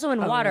 but also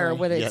in water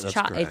where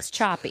it's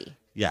choppy.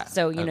 Yeah.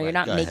 So you're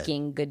not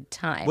making good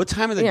time. What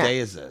time of the day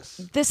is this?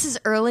 This is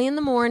early in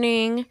the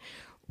morning,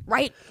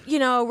 right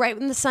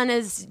when the sun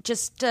has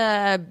just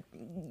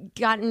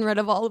gotten rid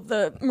of all of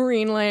the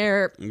marine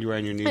layer. You're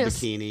wearing your new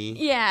bikini.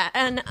 Yeah,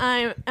 and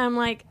I'm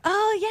like,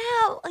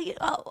 oh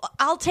yeah,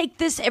 I'll take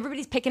this.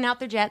 Everybody's picking out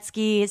their jet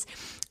skis.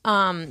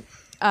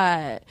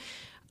 I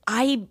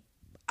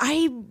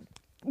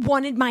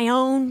wanted my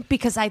own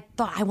because I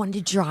thought I wanted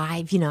to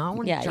drive. you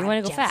want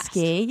to go fast.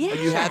 Ski. Yeah.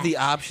 You had the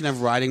option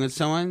of riding with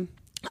someone.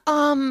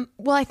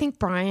 Well, I think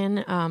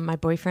Brian, my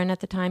boyfriend at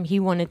the time, he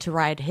wanted to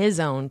ride his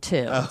own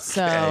too. Okay.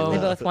 So They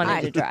both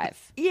wanted to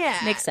drive. Yeah,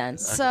 Makes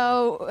sense.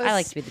 So I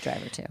like to be the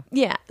driver too.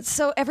 Yeah.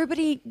 So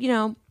everybody,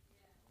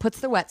 puts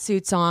their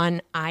wetsuits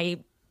on. I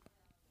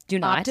Do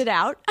not. opted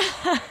out.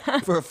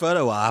 For a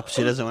photo op,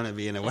 she doesn't want to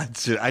be in a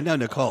wetsuit. I know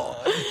Nicole.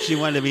 She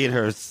wanted to be in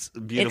her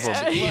beautiful.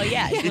 Well,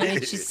 yeah.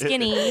 She's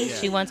skinny.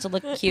 She wants to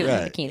look cute in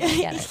a bikini. I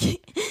get it.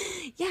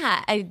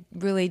 Yeah, I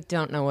really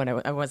don't know what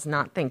I was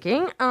not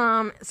thinking.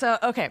 So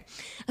okay,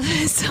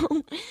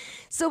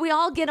 so we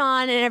all get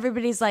on and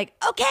everybody's like,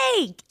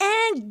 okay,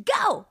 and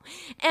go,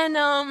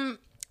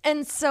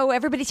 and so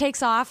everybody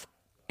takes off.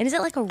 And is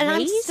it like a race? And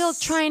I'm still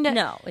trying to.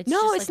 No,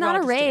 it's not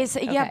a race.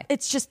 Okay. Yeah,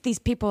 it's just these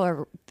people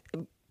are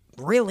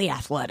really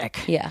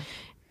athletic. Yeah.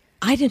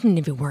 I didn't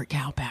even work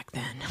out back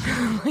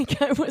then.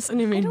 Like I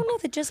wasn't even. I don't know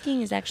that jet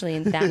skiing is actually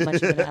that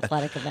much of an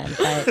athletic event,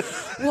 but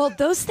well,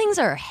 those things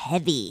are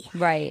heavy.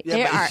 right. Yeah,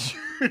 They but are.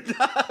 You're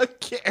not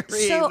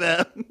carrying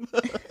them.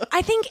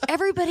 I think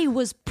everybody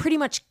was pretty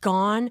much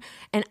gone,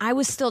 and I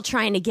was still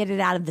trying to get it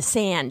out of the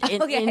sand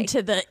into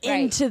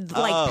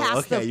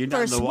past the You're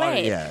not in first the water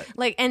wave. yet.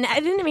 Like, and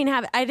I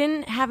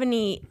didn't have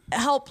any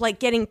help like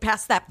getting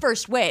past that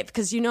first wave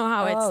because you know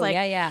how it's like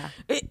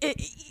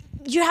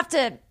you have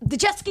to. The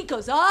jet ski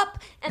goes up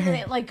and then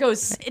it like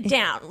goes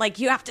down. Like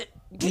you have to.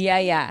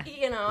 Yeah.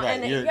 Right,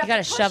 and you you have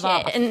gotta to push shove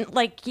off. it and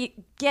like you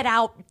get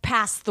out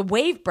past the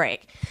wave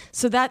break.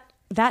 So that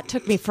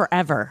took me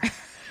forever.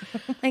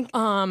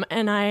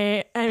 And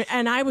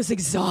I was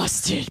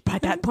exhausted by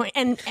that point,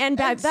 and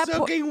by that point,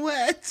 soaking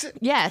wet.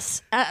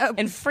 Yes,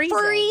 and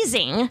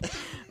freezing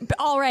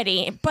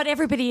already. But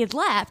everybody had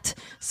left,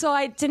 so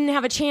I didn't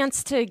have a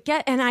chance to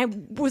get. And I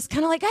was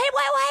kind of like, "Hey,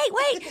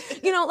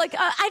 wait! You know, like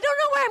I don't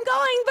know where I'm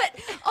going, but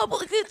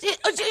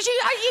are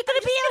you going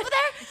to be over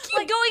there?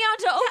 Keep going out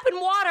to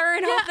open water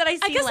and hope that I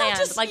see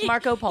land, like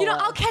Marco Polo. You know,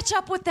 I'll catch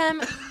up with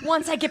them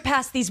once I get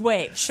past these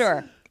waves.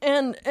 Sure.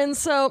 And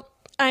so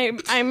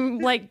I'm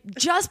like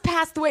just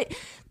past the wave.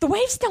 The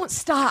waves don't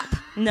stop.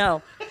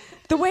 No.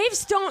 The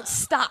waves don't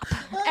stop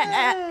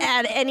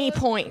at any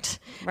point.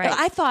 Right.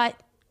 I thought,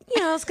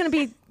 you know, it's going to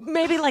be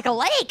maybe like a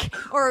lake,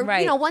 or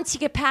you know, once you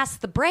get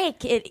past the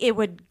break, it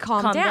would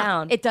calm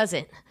down. It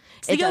doesn't.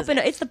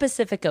 It's the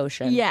Pacific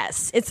Ocean.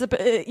 Yes, it's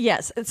the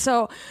yes.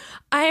 So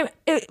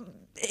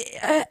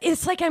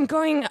it's like I'm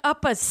going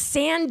up a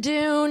sand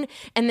dune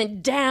and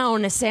then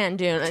down a sand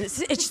dune.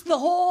 It's the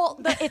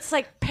whole. It's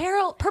like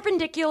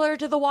perpendicular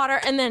to the water,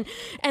 and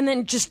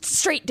then just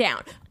straight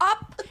down,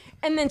 up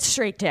and then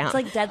straight down. It's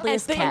like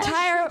Deadliest the Catch.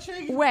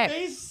 entire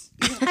way.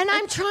 And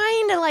I'm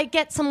trying to like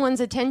get someone's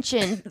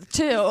attention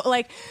too,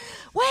 like.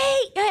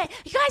 Wait,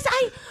 you guys!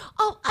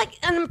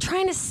 And I'm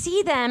trying to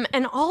see them,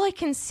 and all I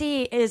can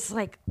see is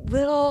like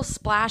little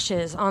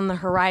splashes on the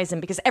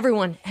horizon because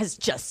everyone has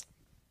just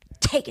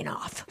taken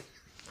off.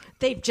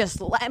 They've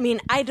just, I mean,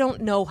 I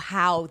don't know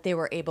how they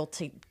were able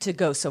to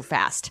go so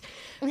fast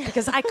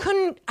because I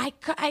couldn't,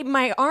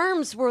 my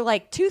arms were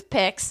like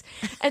toothpicks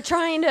and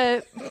trying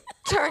to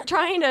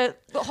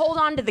hold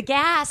on to the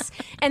gas,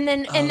 and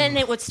then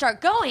it would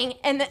start going,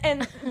 and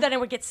then I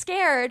would get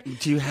scared.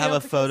 Do you have a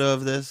photo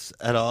of this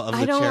at all, of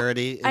the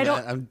charity?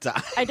 I'm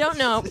dying. I don't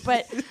know,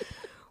 but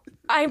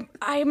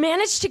I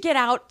managed to get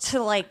out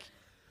to like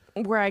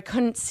where I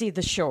couldn't see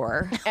the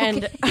shore,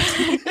 and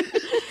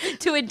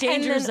to a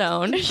danger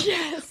zone.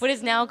 Yes. What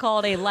is now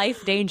called a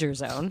life danger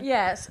zone.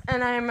 Yes,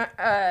 and I'm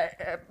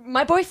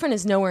my boyfriend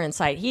is nowhere in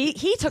sight.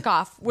 He took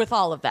off with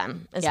all of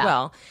them as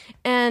well.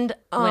 And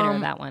winner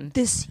of that one.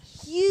 This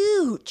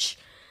huge,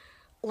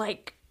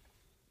 like,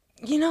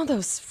 you know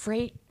those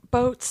freight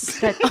boats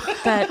that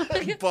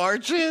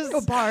barges?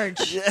 A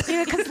barge.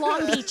 Yeah, because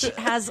Long Beach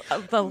has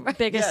the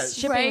biggest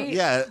shipping. Right?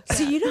 Yeah.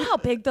 So you know how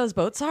big those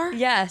boats are?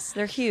 Yes,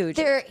 they're huge.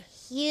 They're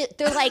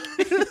like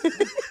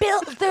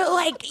they're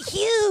like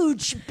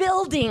huge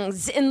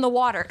buildings in the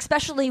water,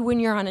 especially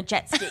when you're on a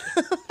jet ski.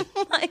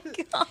 Oh my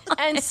God.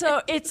 And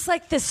so it's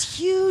like this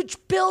huge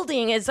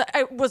building as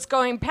I was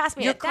going past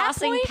me. You're At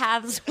crossing that point,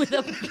 paths with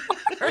a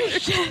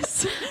barge.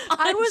 Yes.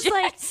 I was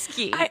like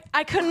ski.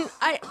 I couldn't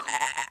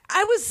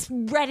I was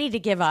ready to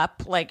give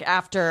up like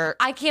after.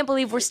 I can't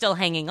believe we're still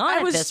hanging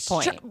on at this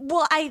point.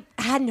 Well, I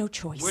had no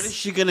choice. What is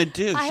she gonna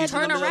do? I had to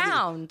turn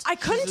around. I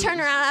couldn't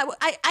turn around.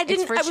 I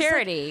didn't. It's for I was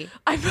charity.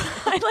 I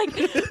like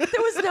there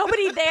was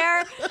nobody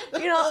there.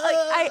 You know,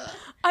 like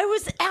I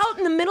was out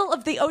in the middle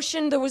of the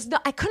ocean. There was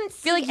I couldn't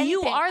feel like anything.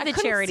 You are the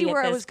charity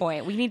at this was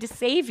point. We need to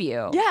save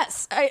you.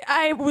 Yes,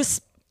 I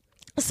was.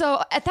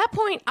 So at that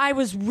point, I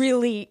was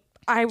really.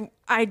 I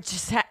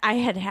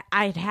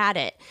had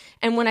it,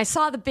 and when I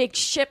saw the big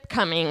ship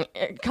coming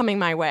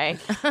my way,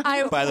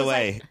 by the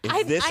way,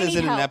 like, if this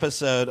isn't an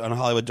episode on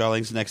Hollywood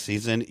Darlings next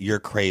season, you're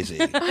crazy.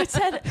 I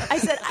said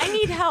I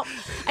need help.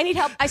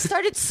 I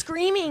started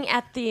screaming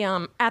at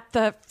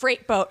the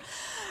freight boat,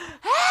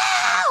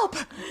 help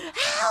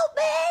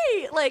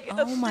me, like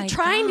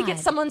trying to get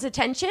someone's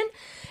attention.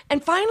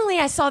 And finally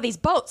I saw these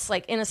boats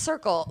like in a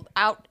circle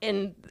out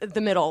in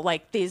the middle,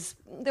 like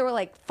there were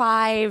like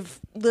 5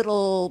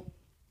 little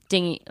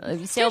dinghy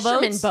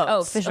sailboats. Boats.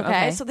 Oh, fishing.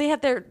 Okay. So they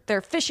had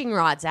their fishing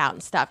rods out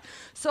and stuff.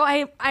 So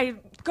I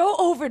go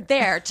over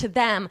there to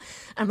them.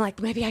 I'm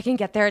like, maybe I can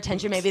get their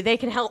attention. Maybe they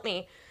can help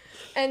me.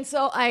 And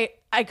so I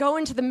go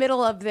into the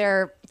middle of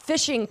their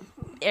fishing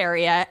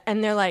area,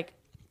 and they're like,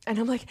 and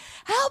I'm like,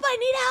 help! I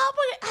need help!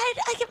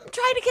 I'm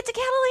trying to get to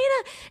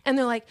Catalina. And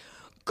they're like,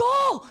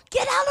 go!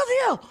 Get out of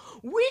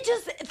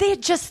here! They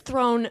had just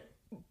thrown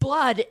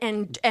blood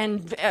and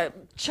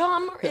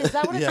chum. Is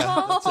that what it's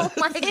called? Oh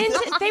my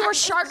God. They were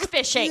shark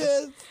fishing.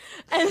 Yes.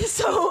 And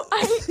so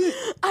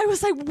I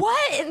was like,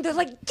 what? And they're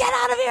like, get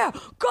out of here!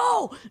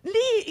 Go!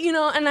 Leave! You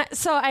know, and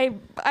so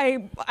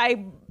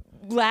I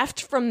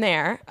left from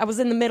there. I was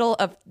in the middle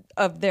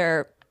of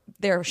their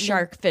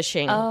shark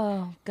fishing.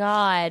 Oh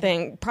God!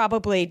 Thing,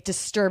 probably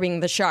disturbing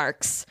the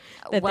sharks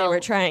that they were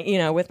trying, you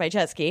know, with my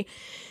jet ski.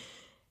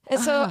 And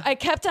so I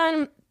kept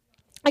on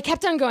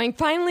going.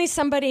 Finally,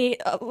 somebody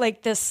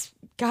like this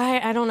guy,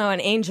 I don't know,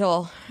 an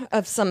angel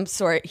of some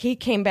sort. He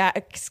came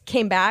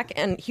back,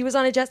 and he was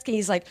on a jet ski.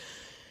 He's like,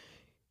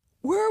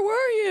 "Where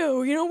were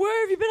you? You know,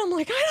 where have you been?" I'm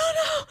like, "I don't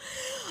know.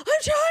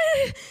 I'm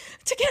trying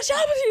to catch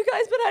up with you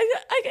guys, but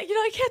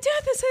I can't do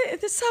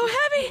it. This is so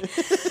heavy.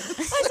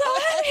 I'm so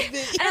heavy.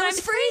 And I'm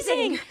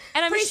freezing.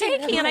 And I'm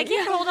shaking, and I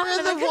can't hold on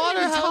to the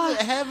water. How is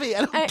it heavy? I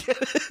don't get it.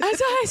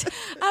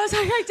 I was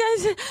like,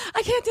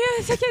 I can't do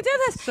this. I can't do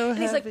this. So and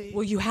he's heavy. like,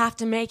 well, you have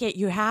to make it.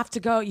 You have to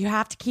go. You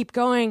have to keep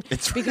going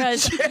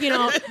because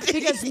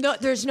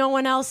there's no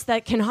one else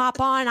that can hop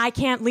on. I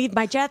can't leave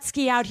my jet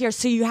ski out here,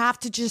 so you have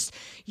to just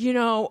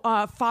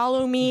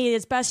follow me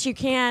as best you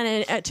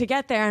can and to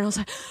get there. And I was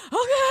like,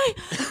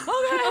 okay, so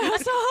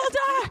hold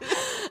on.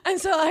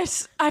 And so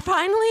I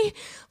finally,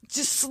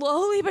 just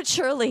slowly but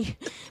surely,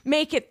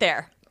 make it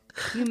there.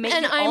 You made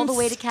it all the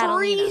way to Catalina.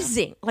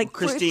 Freezing,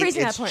 Christine,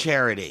 freezing it's that point.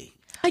 charity.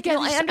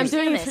 I'm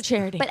doing it for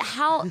charity. But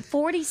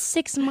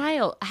 46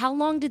 miles? How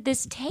long did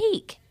this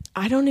take?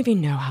 I don't even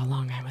know how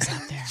long I was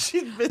out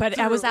there. But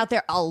I was out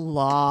there a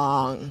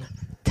long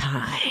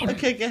time.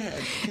 Okay, go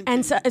ahead.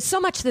 And so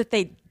much that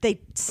they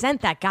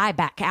sent that guy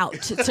back out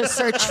to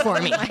search for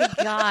me. Oh my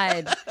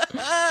God.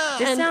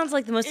 This sounds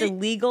like the most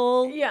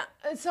illegal. Yeah.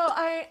 So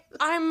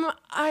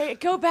I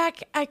go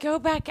back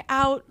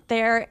out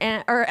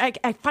there or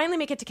I finally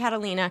make it to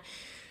Catalina.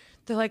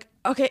 They're like,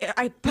 okay,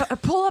 I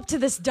pull up to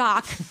this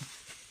dock.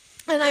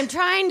 And I'm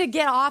trying to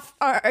get off,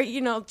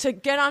 to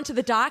get onto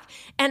the dock,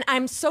 and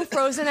I'm so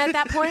frozen at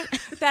that point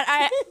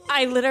that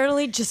I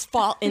literally just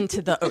fall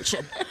into the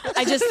ocean.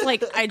 I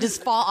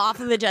just fall off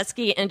of the jet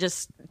ski and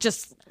just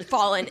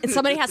fall in. And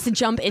somebody has to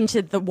jump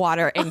into the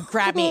water and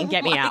grab me and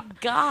get me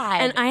out.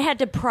 God! And I had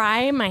to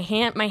pry my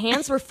hand. My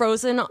hands were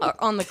frozen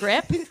on the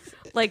grip,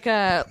 like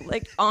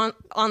on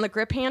the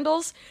grip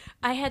handles.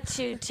 I had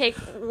to take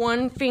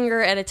one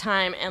finger at a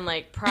time and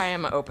pry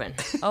them open.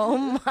 Oh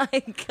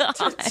my God.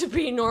 To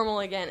be normal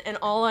again. And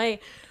all I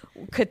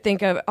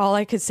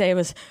could say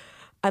was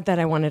that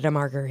I wanted a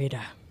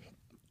margarita.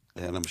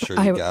 And I'm sure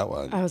you got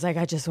one. I was like,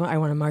 I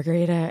want a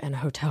margarita and a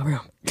hotel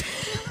room.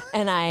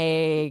 And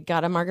I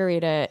got a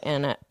margarita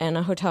and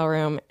a hotel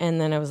room. And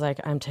then I was like,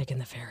 I'm taking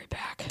the ferry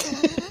back.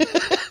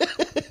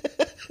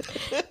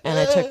 And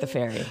I took the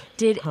ferry.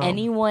 Did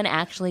anyone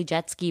actually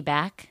jet ski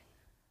back?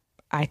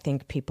 I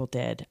think people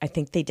did. I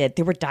think they did.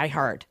 They were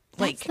diehard.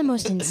 That's the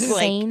most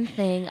insane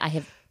thing I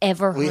have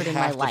ever heard in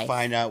my life. We have to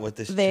find out what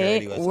this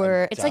charity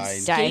was. It's like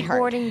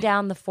skateboarding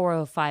down the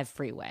 405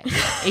 freeway.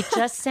 It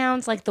just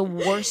sounds like the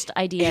worst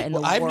idea in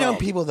the world. I've known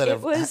people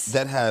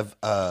that have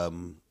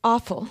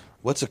awful.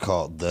 What's it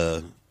called?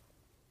 The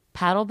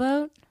paddle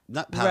boat?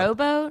 Not paddle.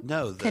 Rowboat?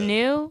 No,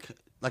 canoe?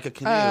 Like a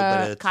canoe,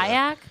 but it's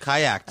kayak.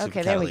 Kayak.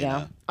 Okay, there we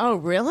go. Oh,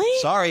 really?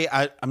 Sorry,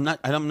 I'm not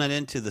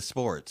into the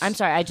sports. I'm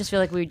sorry. I just feel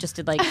like we just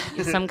did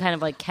some kind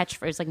of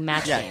catchphrase, like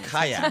match game.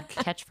 Kayak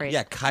Catchphrase.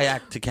 Yeah,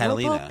 kayak to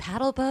Catalina. Rowboat,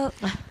 paddle boat,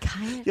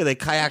 kayak. Yeah, they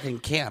kayak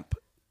and camp.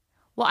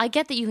 Well, I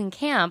get that you can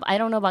camp. I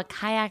don't know about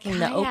kayaking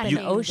the open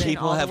ocean.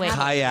 People all have the way.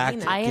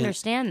 kayaked. I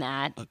understand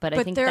that, but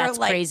I think that's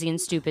crazy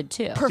and stupid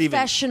too.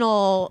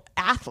 Professional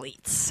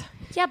athletes.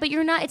 Yeah, but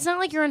you're not. It's not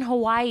like you're in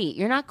Hawaii.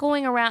 You're not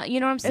going around. You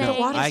know what I'm saying? The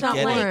water's not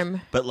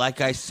warm. But like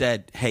I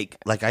said,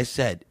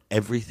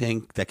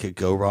 everything that could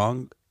go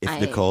wrong. If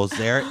Nicole's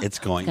there, it's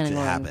going to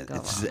happen.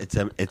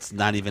 It's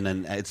not even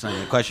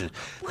a question.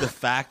 The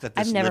fact that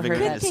this living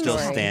room is still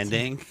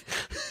standing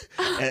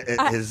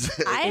is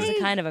a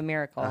kind of a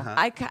miracle.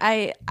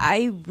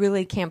 I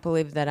really can't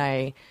believe that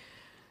I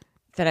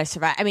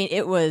survived. I mean,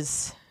 it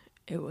was.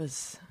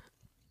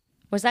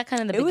 Was that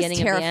kind of the beginning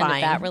of the end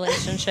of that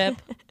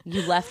relationship?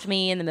 You left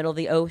me in the middle of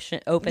the ocean,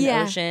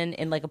 ocean,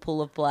 in like a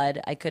pool of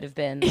blood. I could have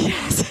been.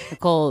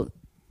 Nicole,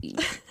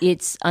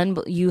 it's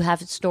you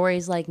have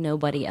stories like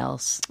nobody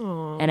else.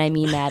 Aww. And I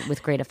mean that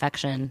with great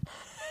affection.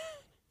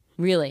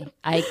 Really,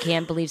 I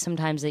can't believe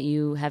sometimes that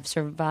you have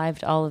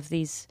survived all of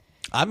these.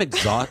 I'm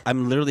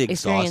literally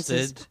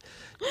exhausted.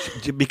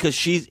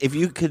 Because if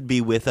you could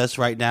be with us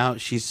right now,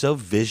 she's so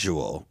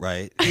visual,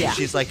 right? Yeah.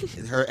 She's like,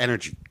 her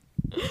energy.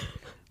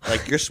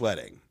 Like, you're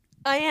sweating.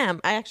 I am.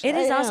 It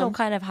is also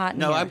kind of hot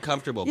in here. No, I'm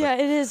comfortable. Yeah,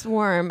 it is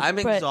warm. I'm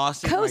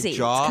exhausted. Cozy. My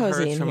jaw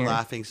hurts from here.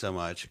 laughing so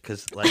much.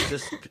 Because,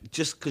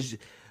 just because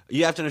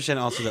you have to understand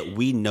also that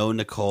we know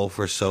Nicole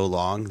for so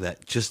long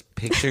that just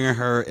picturing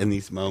her in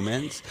these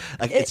moments,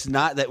 it's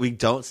not that we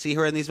don't see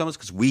her in these moments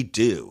because we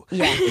do.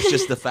 Yeah. It's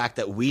just the fact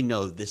that we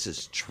know this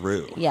is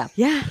true. Yeah.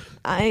 Yeah.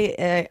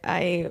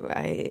 You've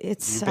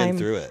been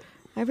through it.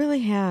 I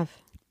really have.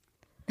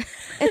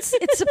 It's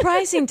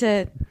surprising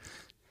to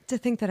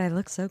think that I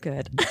look so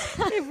good.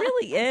 It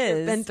really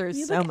is. I've been through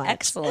so much.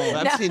 Excellent.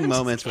 Well, I've seen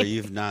moments where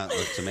you've not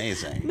looked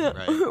amazing. No.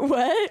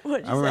 Right?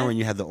 What? I remember when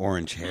you had the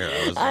orange hair.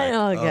 I was like,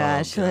 oh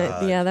gosh.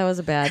 Yeah, that was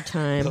a bad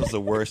time. That was the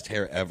worst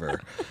hair ever.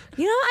 I've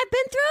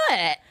been through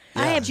it.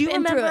 Yeah. Do you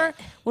remember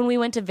when we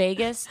went to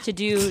Vegas to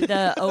do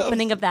the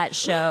opening of that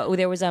show?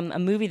 There was a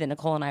movie that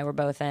Nicole and I were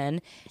both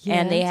in,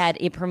 and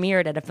it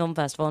premiered at a film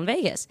festival in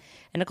Vegas.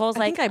 And Nicole's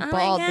I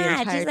bawled the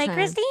entire She's like, time.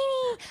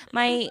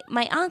 Christine,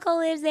 my uncle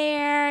lives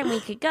there, and we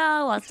could go.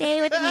 I'll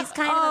stay with him. He's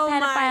kind of a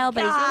pedophile,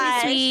 but he's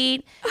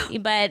really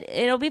sweet. But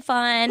it'll be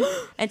fun.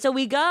 And so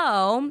we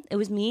go. It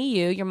was me,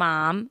 you, your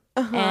mom,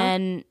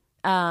 and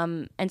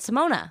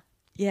Simona.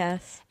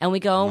 Yes. And we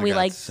go and we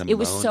it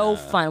was so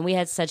fun. We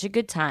had such a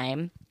good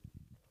time.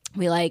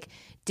 We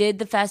did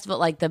the festival,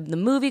 the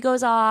movie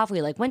goes off.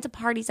 We went to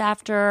parties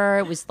after.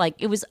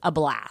 It was a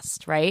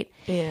blast, right?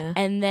 Yeah.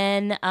 And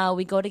then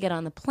we go to get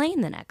on the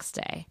plane the next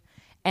day.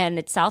 And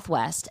it's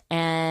Southwest.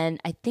 And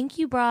I think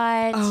you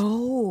brought...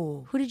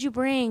 Oh. Who did you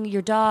bring?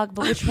 Your dog,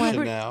 but which one?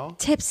 Chanel?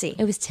 Tipsy.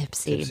 It was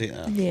Tipsy.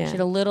 Yeah. She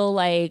had a little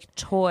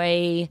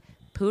toy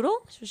poodle.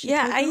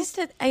 Yeah, I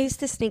used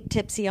to sneak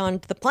Tipsy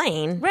onto the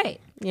plane.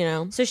 Right.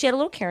 So she had a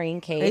little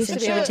carrying case,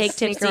 and she would take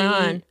Tipsy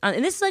on.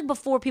 And this is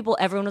before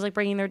everyone was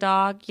bringing their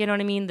dog. You know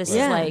what I mean? This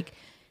is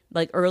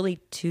early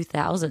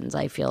 2000s,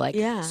 I feel like.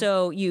 Yeah.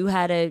 So you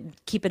had to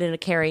keep it in a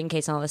carrying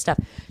case and all this stuff.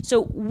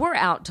 So we're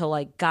out till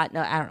I don't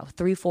know,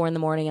 3, 4 in the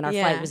morning, and our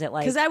flight was at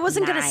because I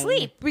wasn't going to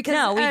sleep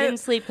because we didn't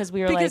sleep because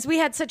we were we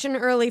had such an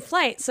early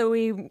flight. So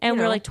we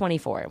were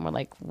 24, and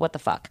we're what the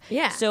fuck?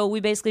 Yeah. So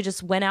we basically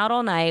just went out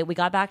all night. We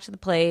got back to the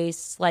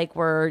place,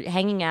 we're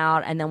hanging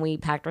out, and then we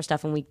packed our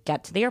stuff and we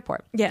got to the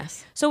airport.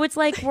 Yes. So it's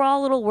we're all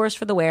a little worse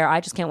for the wear.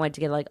 I just can't wait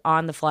to get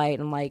on the flight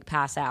and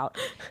pass out.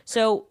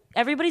 So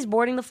everybody's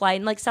boarding the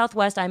flight, and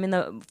Southwest, I'm in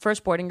the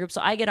first boarding group,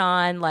 so I get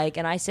on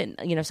and I sit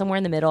somewhere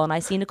in the middle, and I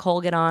see Nicole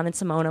get on and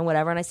Simona and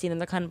whatever, and I see them,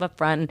 they're kind of up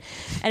front.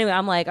 Anyway,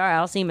 I'm all right,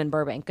 I'll see them in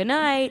Burbank. Good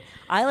night.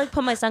 I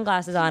put my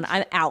sunglasses on.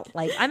 I'm out.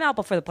 I'm out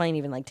before the plane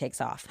even takes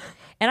off.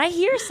 And I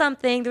hear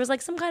something. There was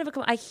some kind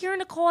of I hear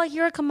Nicole. I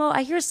hear a Kamo.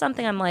 I hear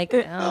something. I'm like,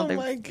 oh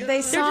my God.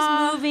 They're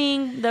just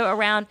moving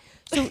around.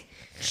 So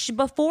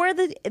before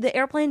the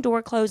airplane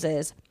door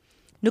closes,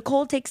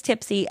 Nicole takes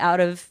Tipsy out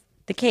of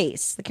the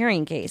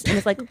carrying case, and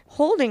it's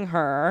holding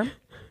her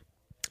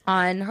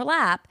on her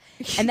lap,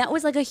 and that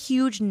was a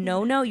huge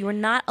no. You were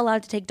not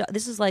allowed to take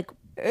this is it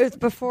was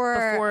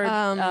before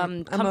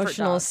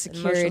emotional dogs,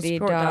 security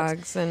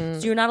dogs, and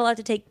so you're not allowed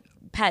to take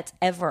pets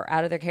ever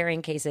out of their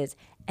carrying cases.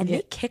 And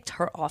they kicked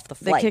her off the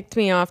flight. They kicked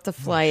me off the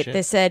flight.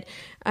 They said,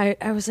 I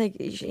was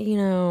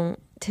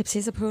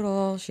Tipsy's a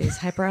poodle. She's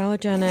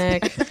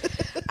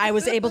hyperallergenic. I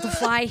was able to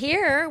fly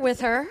here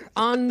with her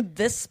on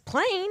this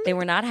plane. They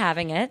were not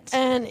having it.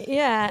 And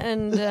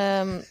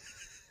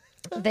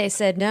they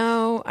said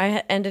no.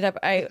 I ended up.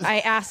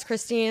 I asked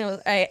Christine.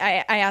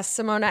 I asked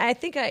Simona. I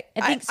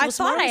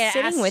thought I was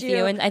sitting with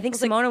you, and I think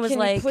Simona was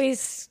 "Can you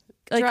please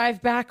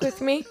drive back with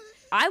me?"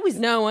 I was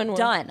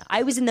done.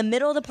 I was in the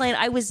middle of the plane.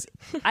 I was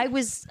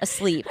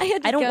asleep.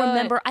 I don't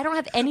remember. I don't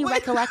have any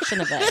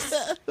recollection of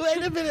this.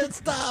 Wait a minute.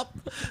 Stop.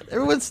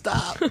 Everyone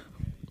stop.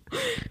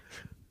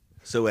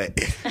 So wait.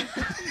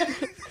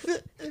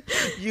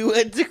 You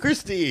went to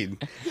Christine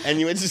and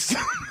you went to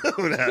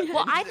Simona.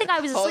 Well, I think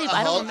I was asleep.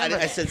 I don't remember.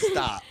 I said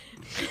stop.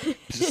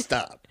 Just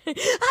stop.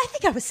 I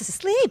think I was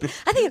asleep.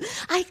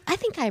 I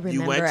think I remember.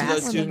 You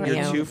went to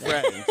your two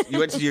friends. You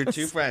went to your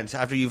two friends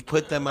after you've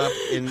put them up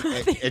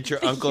at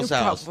your uncle's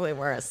house. Probably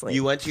were asleep.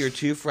 You went to your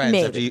two friends.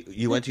 Maybe.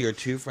 You went to your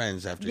two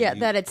friends after. Yeah,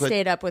 that had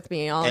stayed up with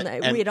me all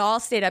night. We'd all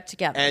stayed up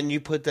together. And you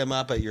put them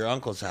up at your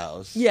uncle's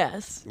house.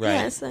 Yes. Right.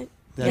 Yes.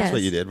 That's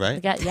what you did, right?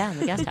 In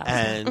the guest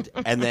house.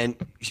 And then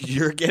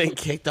you're getting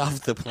kicked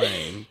off the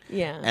plane.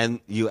 Yeah.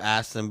 And you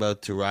asked them both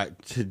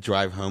to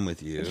drive home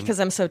with you because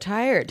I'm so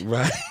tired.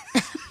 Right.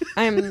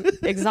 I'm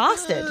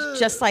exhausted,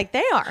 just like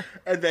they are.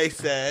 And they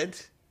said,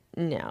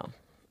 no.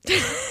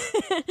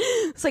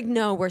 It's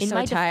no, we're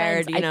so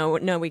tired.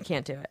 No, we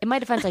can't do it. In my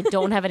defense, I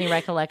don't have any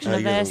recollection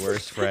of this. You're the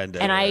worst friend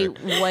ever. And I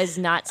was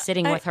not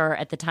sitting with her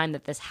at the time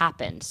that this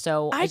happened.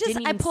 So I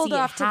pulled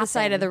off to the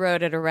side of the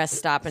road at a rest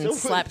stop and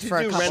slept for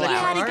a couple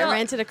hours. I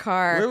rented a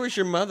car. Where was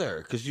your mother?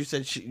 Because you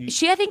said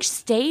she I think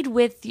stayed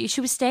with you.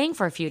 She was staying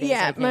for a few days.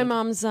 Yeah, my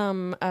mom's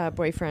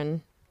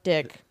boyfriend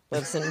Dick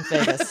lives in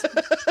Vegas.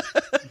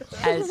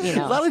 As you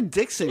know, a lot of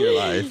dicks in your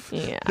life.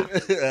 Yeah.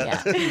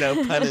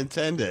 No pun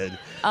intended.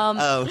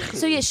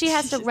 So yeah, she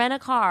has to rent a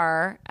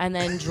car and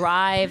then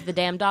drive the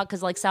damn dog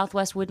because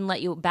Southwest wouldn't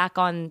let you back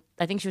on.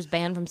 I think she was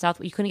banned from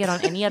Southwest. You couldn't get on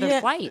any other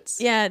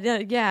flights. Yeah.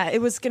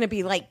 It was going to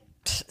be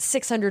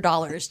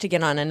 $600 to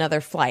get on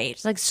another flight.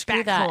 Screw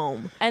back that.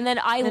 home. And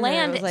then I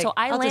land. So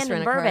I land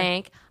in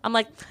Burbank. I'm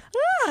like,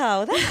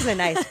 oh, that's a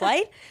nice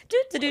flight.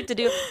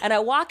 Do. And I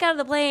walk out of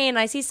the plane. And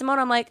I see Simona.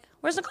 I'm like,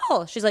 where's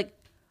Nicole? She's like,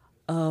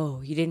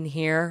 oh, you didn't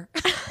hear?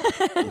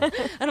 And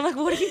I'm like,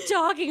 what are you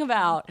talking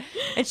about?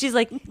 And she's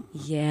like,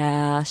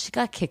 yeah, she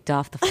got kicked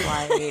off the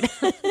flight.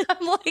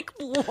 I'm like,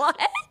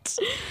 what?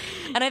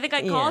 And I think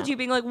I called you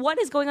being like, what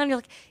is going on? You're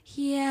like,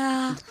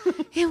 yeah,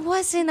 it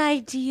wasn't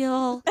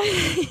ideal.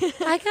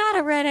 I got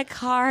to rent a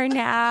car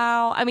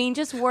now. I mean,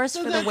 just worse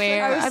for the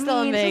wear. I was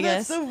still in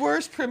Vegas. That's the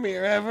worst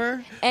premiere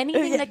ever.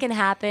 Anything that can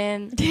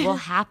happen will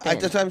happen.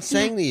 That's what I'm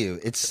saying to you.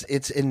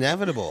 It's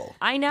inevitable.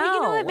 I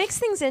know. But it makes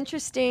things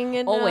interesting.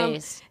 And,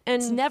 always.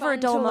 And it's never a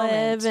dull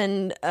moment.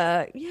 And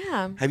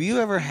yeah. Have you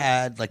ever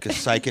had a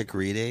psychic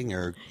reading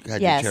or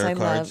had yes, your tarot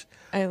cards?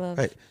 I love.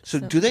 Right. So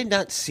do they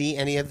not see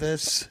any of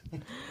this?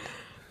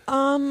 I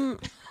don't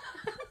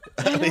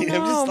know. I'm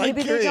just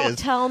Maybe curious. they don't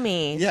tell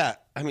me. Yeah.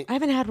 I mean, I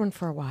haven't had one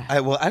for a while.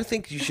 I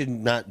think you should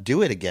not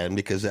do it again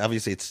because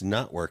obviously it's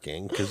not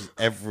working because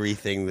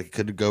everything that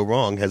could go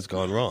wrong has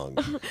gone wrong.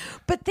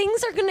 But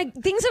things are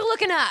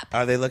looking up.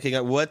 Are they looking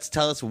up?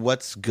 Tell us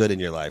what's good in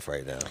your life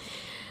right now.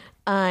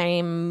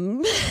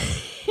 I'm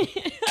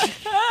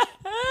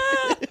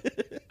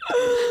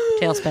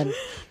Tailspin.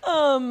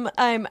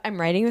 I'm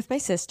writing with my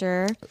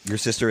sister. Your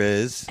sister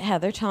is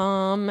Heather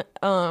Tom.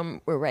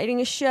 We're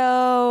writing a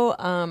show.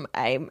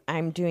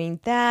 I'm doing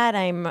that.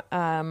 I'm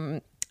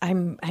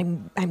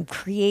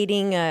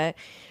creating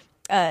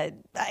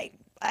I'm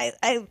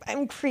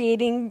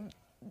creating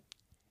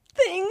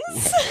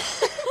things.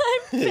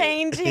 I'm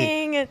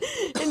painting and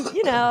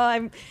you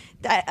know,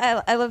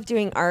 I love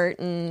doing art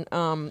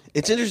and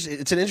It's interesting.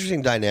 It's an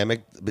interesting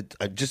dynamic,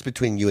 but just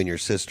between you and your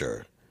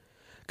sister.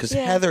 Because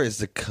Heather is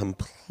the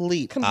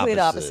complete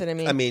opposite of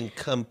me. I mean,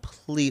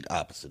 complete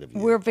opposite of you.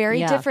 We're very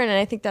different, and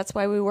I think that's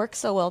why we work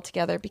so well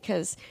together.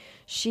 Because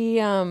she's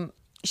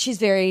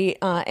very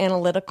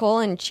analytical,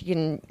 and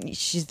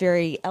she's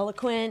very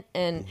eloquent,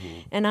 and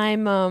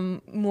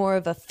I'm more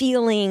of a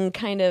feeling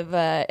kind of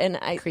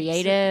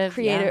creative,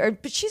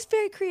 but she's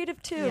very creative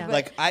too. Yeah. But,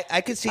 Like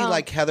I could see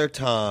like Heather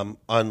Tom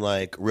on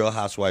like Real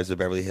Housewives of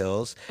Beverly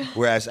Hills,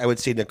 whereas I would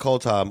see Nicole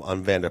Tom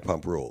on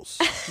Vanderpump Rules.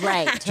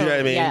 Right. Do you know what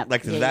I mean? Yeah.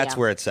 Like that's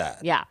where it's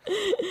at. Yeah.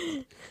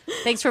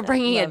 Thanks for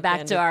bringing it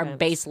back to our Vanderpump.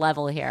 base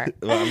level here.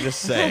 Well, I'm just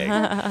saying.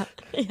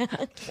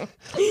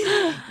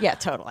 yeah,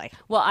 totally.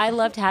 Well, I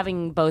loved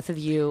having both of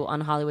you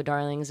on Hollywood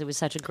Darlings. It was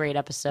such a great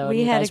episode.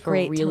 We you had guys a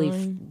great were really,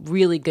 time.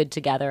 really good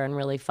together and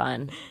really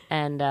fun.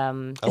 And I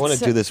want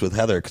to do this with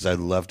Heather because I'd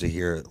love to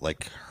hear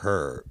like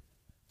her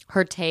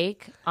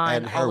take on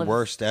and her all of,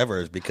 worst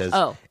ever because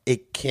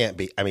it can't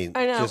be. I mean,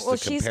 I know. just Well, the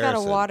she's got a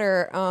comparison.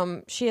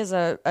 water. She has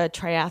a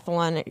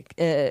triathlon,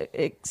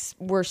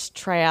 worst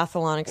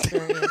triathlon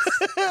experience.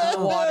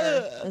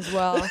 Water as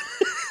well.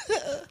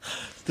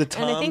 The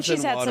And I think Toms she's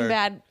and had water. some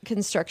bad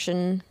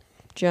construction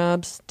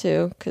jobs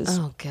too. Cause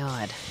oh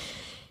God.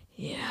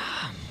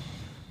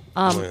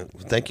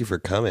 Thank you for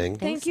coming.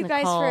 thank you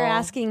guys Nicole. for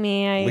asking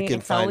me. We can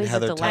it's find always a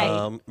Heather delight.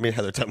 Tom. I mean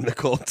Heather Tom,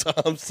 Nicole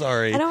Tom.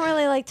 Sorry. I don't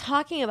really like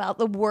talking about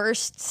the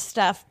worst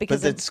stuff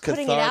because it's of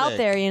putting it out cathartic.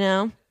 there. You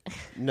know,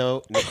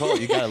 No, Nicole,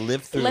 you got to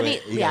live through Let me-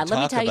 it. You yeah, gotta let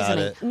me talk tell you about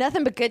something. it.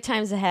 nothing but good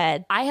times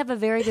ahead. I have a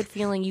very good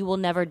feeling you will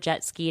never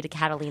jet ski to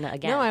Catalina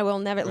again. No, I will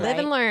never live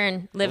and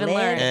learn. Live and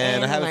learn.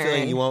 And I have a feeling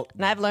learn. you won't.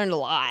 And I've learned a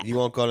lot. You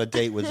won't go on a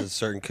date with a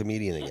certain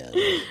comedian again.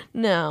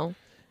 No,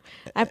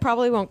 I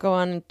probably won't go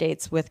on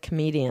dates with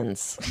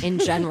comedians. In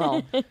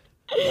general.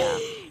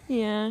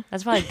 Yeah.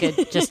 That's probably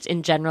good, just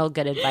in general,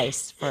 good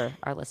advice for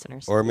our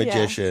listeners. Or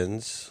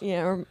magicians.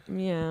 Yeah.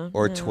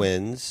 Or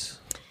twins.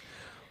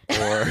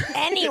 Or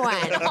Anyone.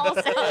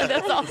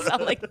 Those all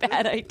sound like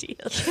bad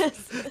ideas.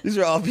 these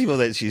are all people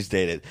that she's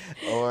dated.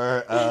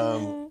 Or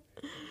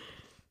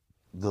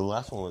the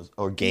last one was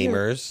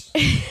gamers.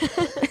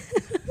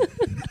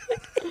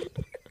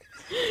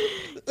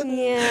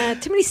 Yeah.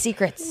 Too many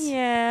secrets.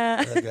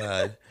 Yeah. Oh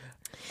God.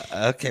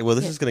 Okay, well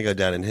this is going to go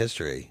down in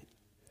history.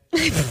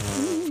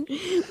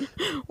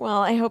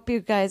 Well, I hope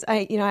you guys.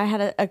 I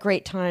had a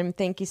great time.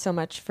 Thank you so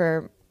much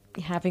for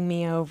having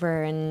me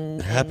over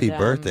and Happy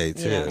birthday,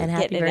 too. And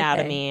happy getting it out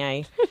of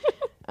birthday.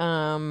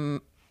 me.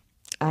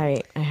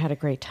 I had a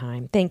great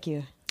time. Thank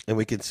you. And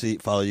we can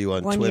follow you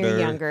on 1 Twitter. year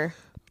younger.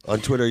 On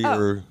Twitter,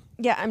 you're.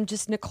 Yeah, I'm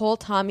just Nicole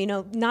Tom. You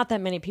know, not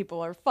that many people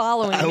are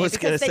following I me was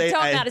gonna because they say,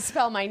 don't I- know how to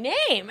spell my name.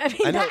 I mean,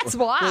 I know. that's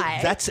why. Well,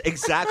 that's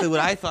exactly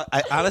what I thought.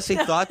 I honestly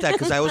thought that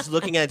because I was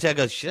looking at it. I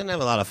go, she doesn't have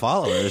a lot of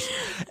followers,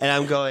 and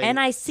I'm going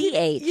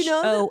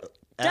NICHOLLE.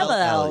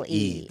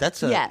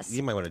 That's a. Yes.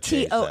 You might want to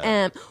change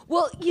TOM.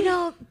 Well, you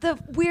know, the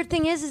weird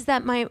thing is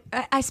that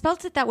I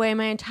spelt it that way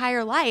my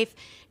entire life,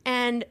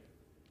 and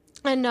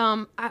my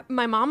mom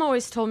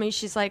always told me,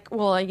 she's like,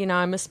 well,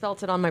 I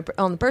misspelt it on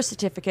the birth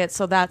certificate,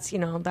 so that's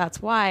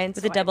why. And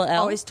With so a double I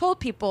L? always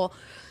told people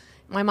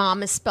my mom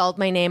misspelled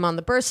my name on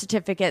the birth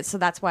certificate, so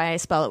that's why I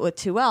spell it with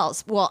 2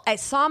 L's. Well, I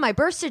saw my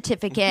birth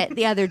certificate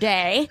the other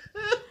day,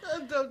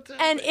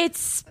 and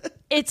it's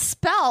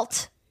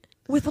spelt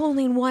with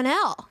only 1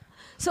 L.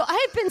 So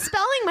I've been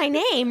spelling my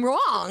name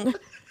wrong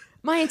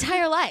my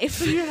entire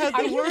life. Are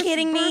you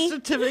kidding me?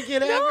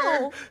 certificate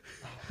No.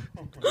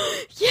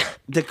 Yeah.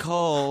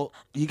 Nicole,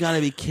 you got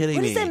to be kidding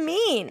What me. does that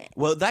mean?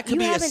 Well, that could You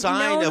be a haven't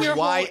sign known of your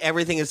why whole-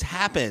 everything has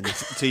happened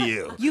to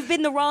you. You've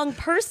been the wrong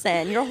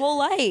person your whole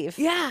life.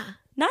 Yeah.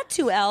 Not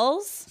 2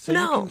 L's. So you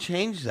No. can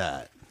change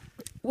that.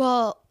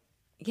 Well,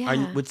 yeah. Are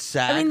you, with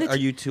SAG? I mean, are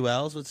you 2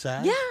 L's with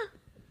SAG? Yeah.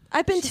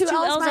 I've been She's 2 2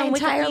 L's L's my on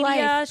entire Wikipedia.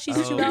 life. She's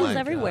Oh 2 L's my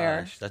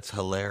everywhere. gosh, that's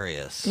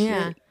hilarious.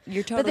 Yeah.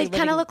 You're But totally they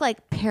kind of look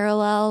like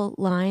parallel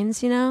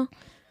lines, you know?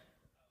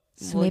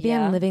 So Well, maybe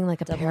yeah. I'm living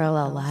like a Double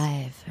parallel Ls.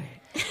 life.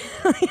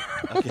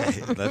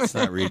 Okay, let's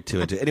not read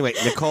too into it. Anyway,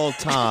 Nicole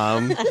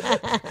Tom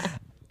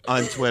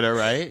on Twitter,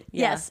 right?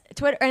 Yeah. Yes.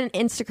 Twitter and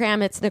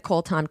Instagram, it's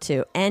Nicole Tom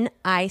too.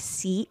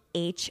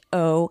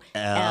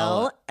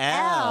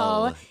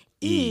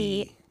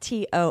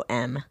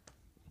 NICHOLLETOM.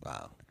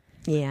 Wow.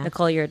 Yeah.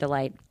 Nicole, you're a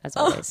delight, as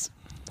always.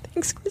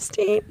 Thanks,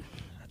 Christine.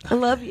 I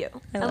love you.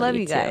 I love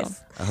you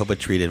guys. I hope a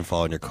tree didn't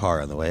fall in your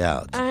car on the way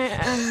out.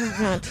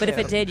 But if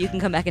it did, you can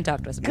come back and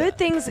talk to us about it. Good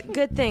things are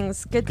going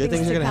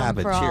to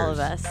happen for Cheers. all of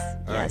us.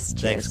 All yes, right.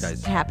 cheers. Thanks,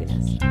 guys.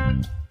 Happiness.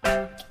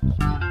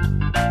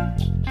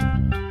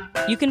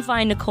 You can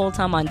find Nicole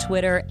Tom on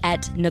Twitter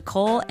at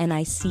Nicole,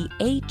 Nicholle,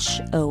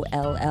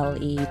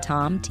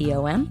 Tom,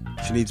 Tom.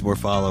 She needs more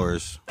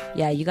followers.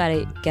 Yeah, you got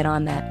to get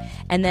on that.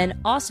 And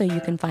then also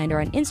you can find her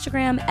on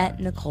Instagram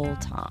at Nicole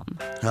Tom.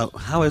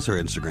 How is her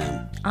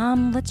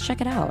Instagram? Let's check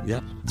it out.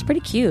 Yep. It's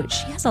pretty cute.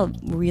 She has a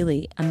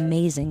really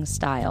amazing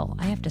style,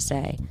 I have to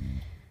say.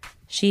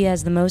 She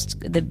has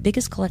the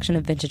biggest collection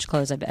of vintage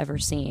clothes I've ever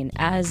seen,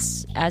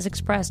 as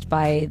expressed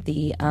by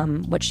the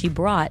what she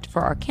brought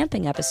for our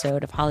camping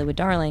episode of Hollywood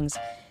Darlings.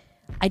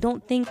 I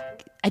don't think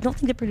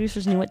the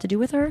producers knew what to do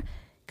with her,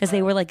 because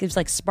they were like, it was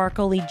like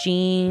sparkly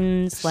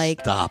jeans,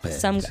 like stop it.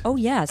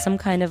 Some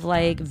kind of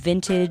like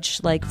vintage,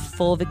 like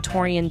full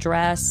Victorian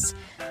dress.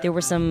 There were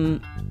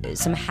some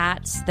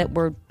hats that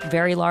were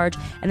very large,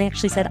 and they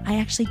actually said, I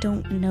actually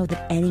don't know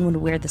that anyone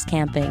would wear this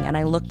camping. And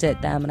I looked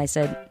at them and I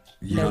said,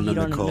 you don't know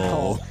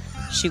Nicole.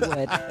 She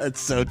would. That's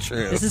so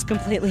true.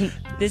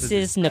 This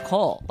is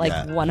Nicole, like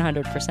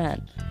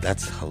 100%.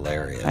 That's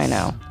hilarious. I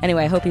know.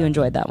 Anyway, I hope you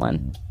enjoyed that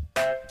one.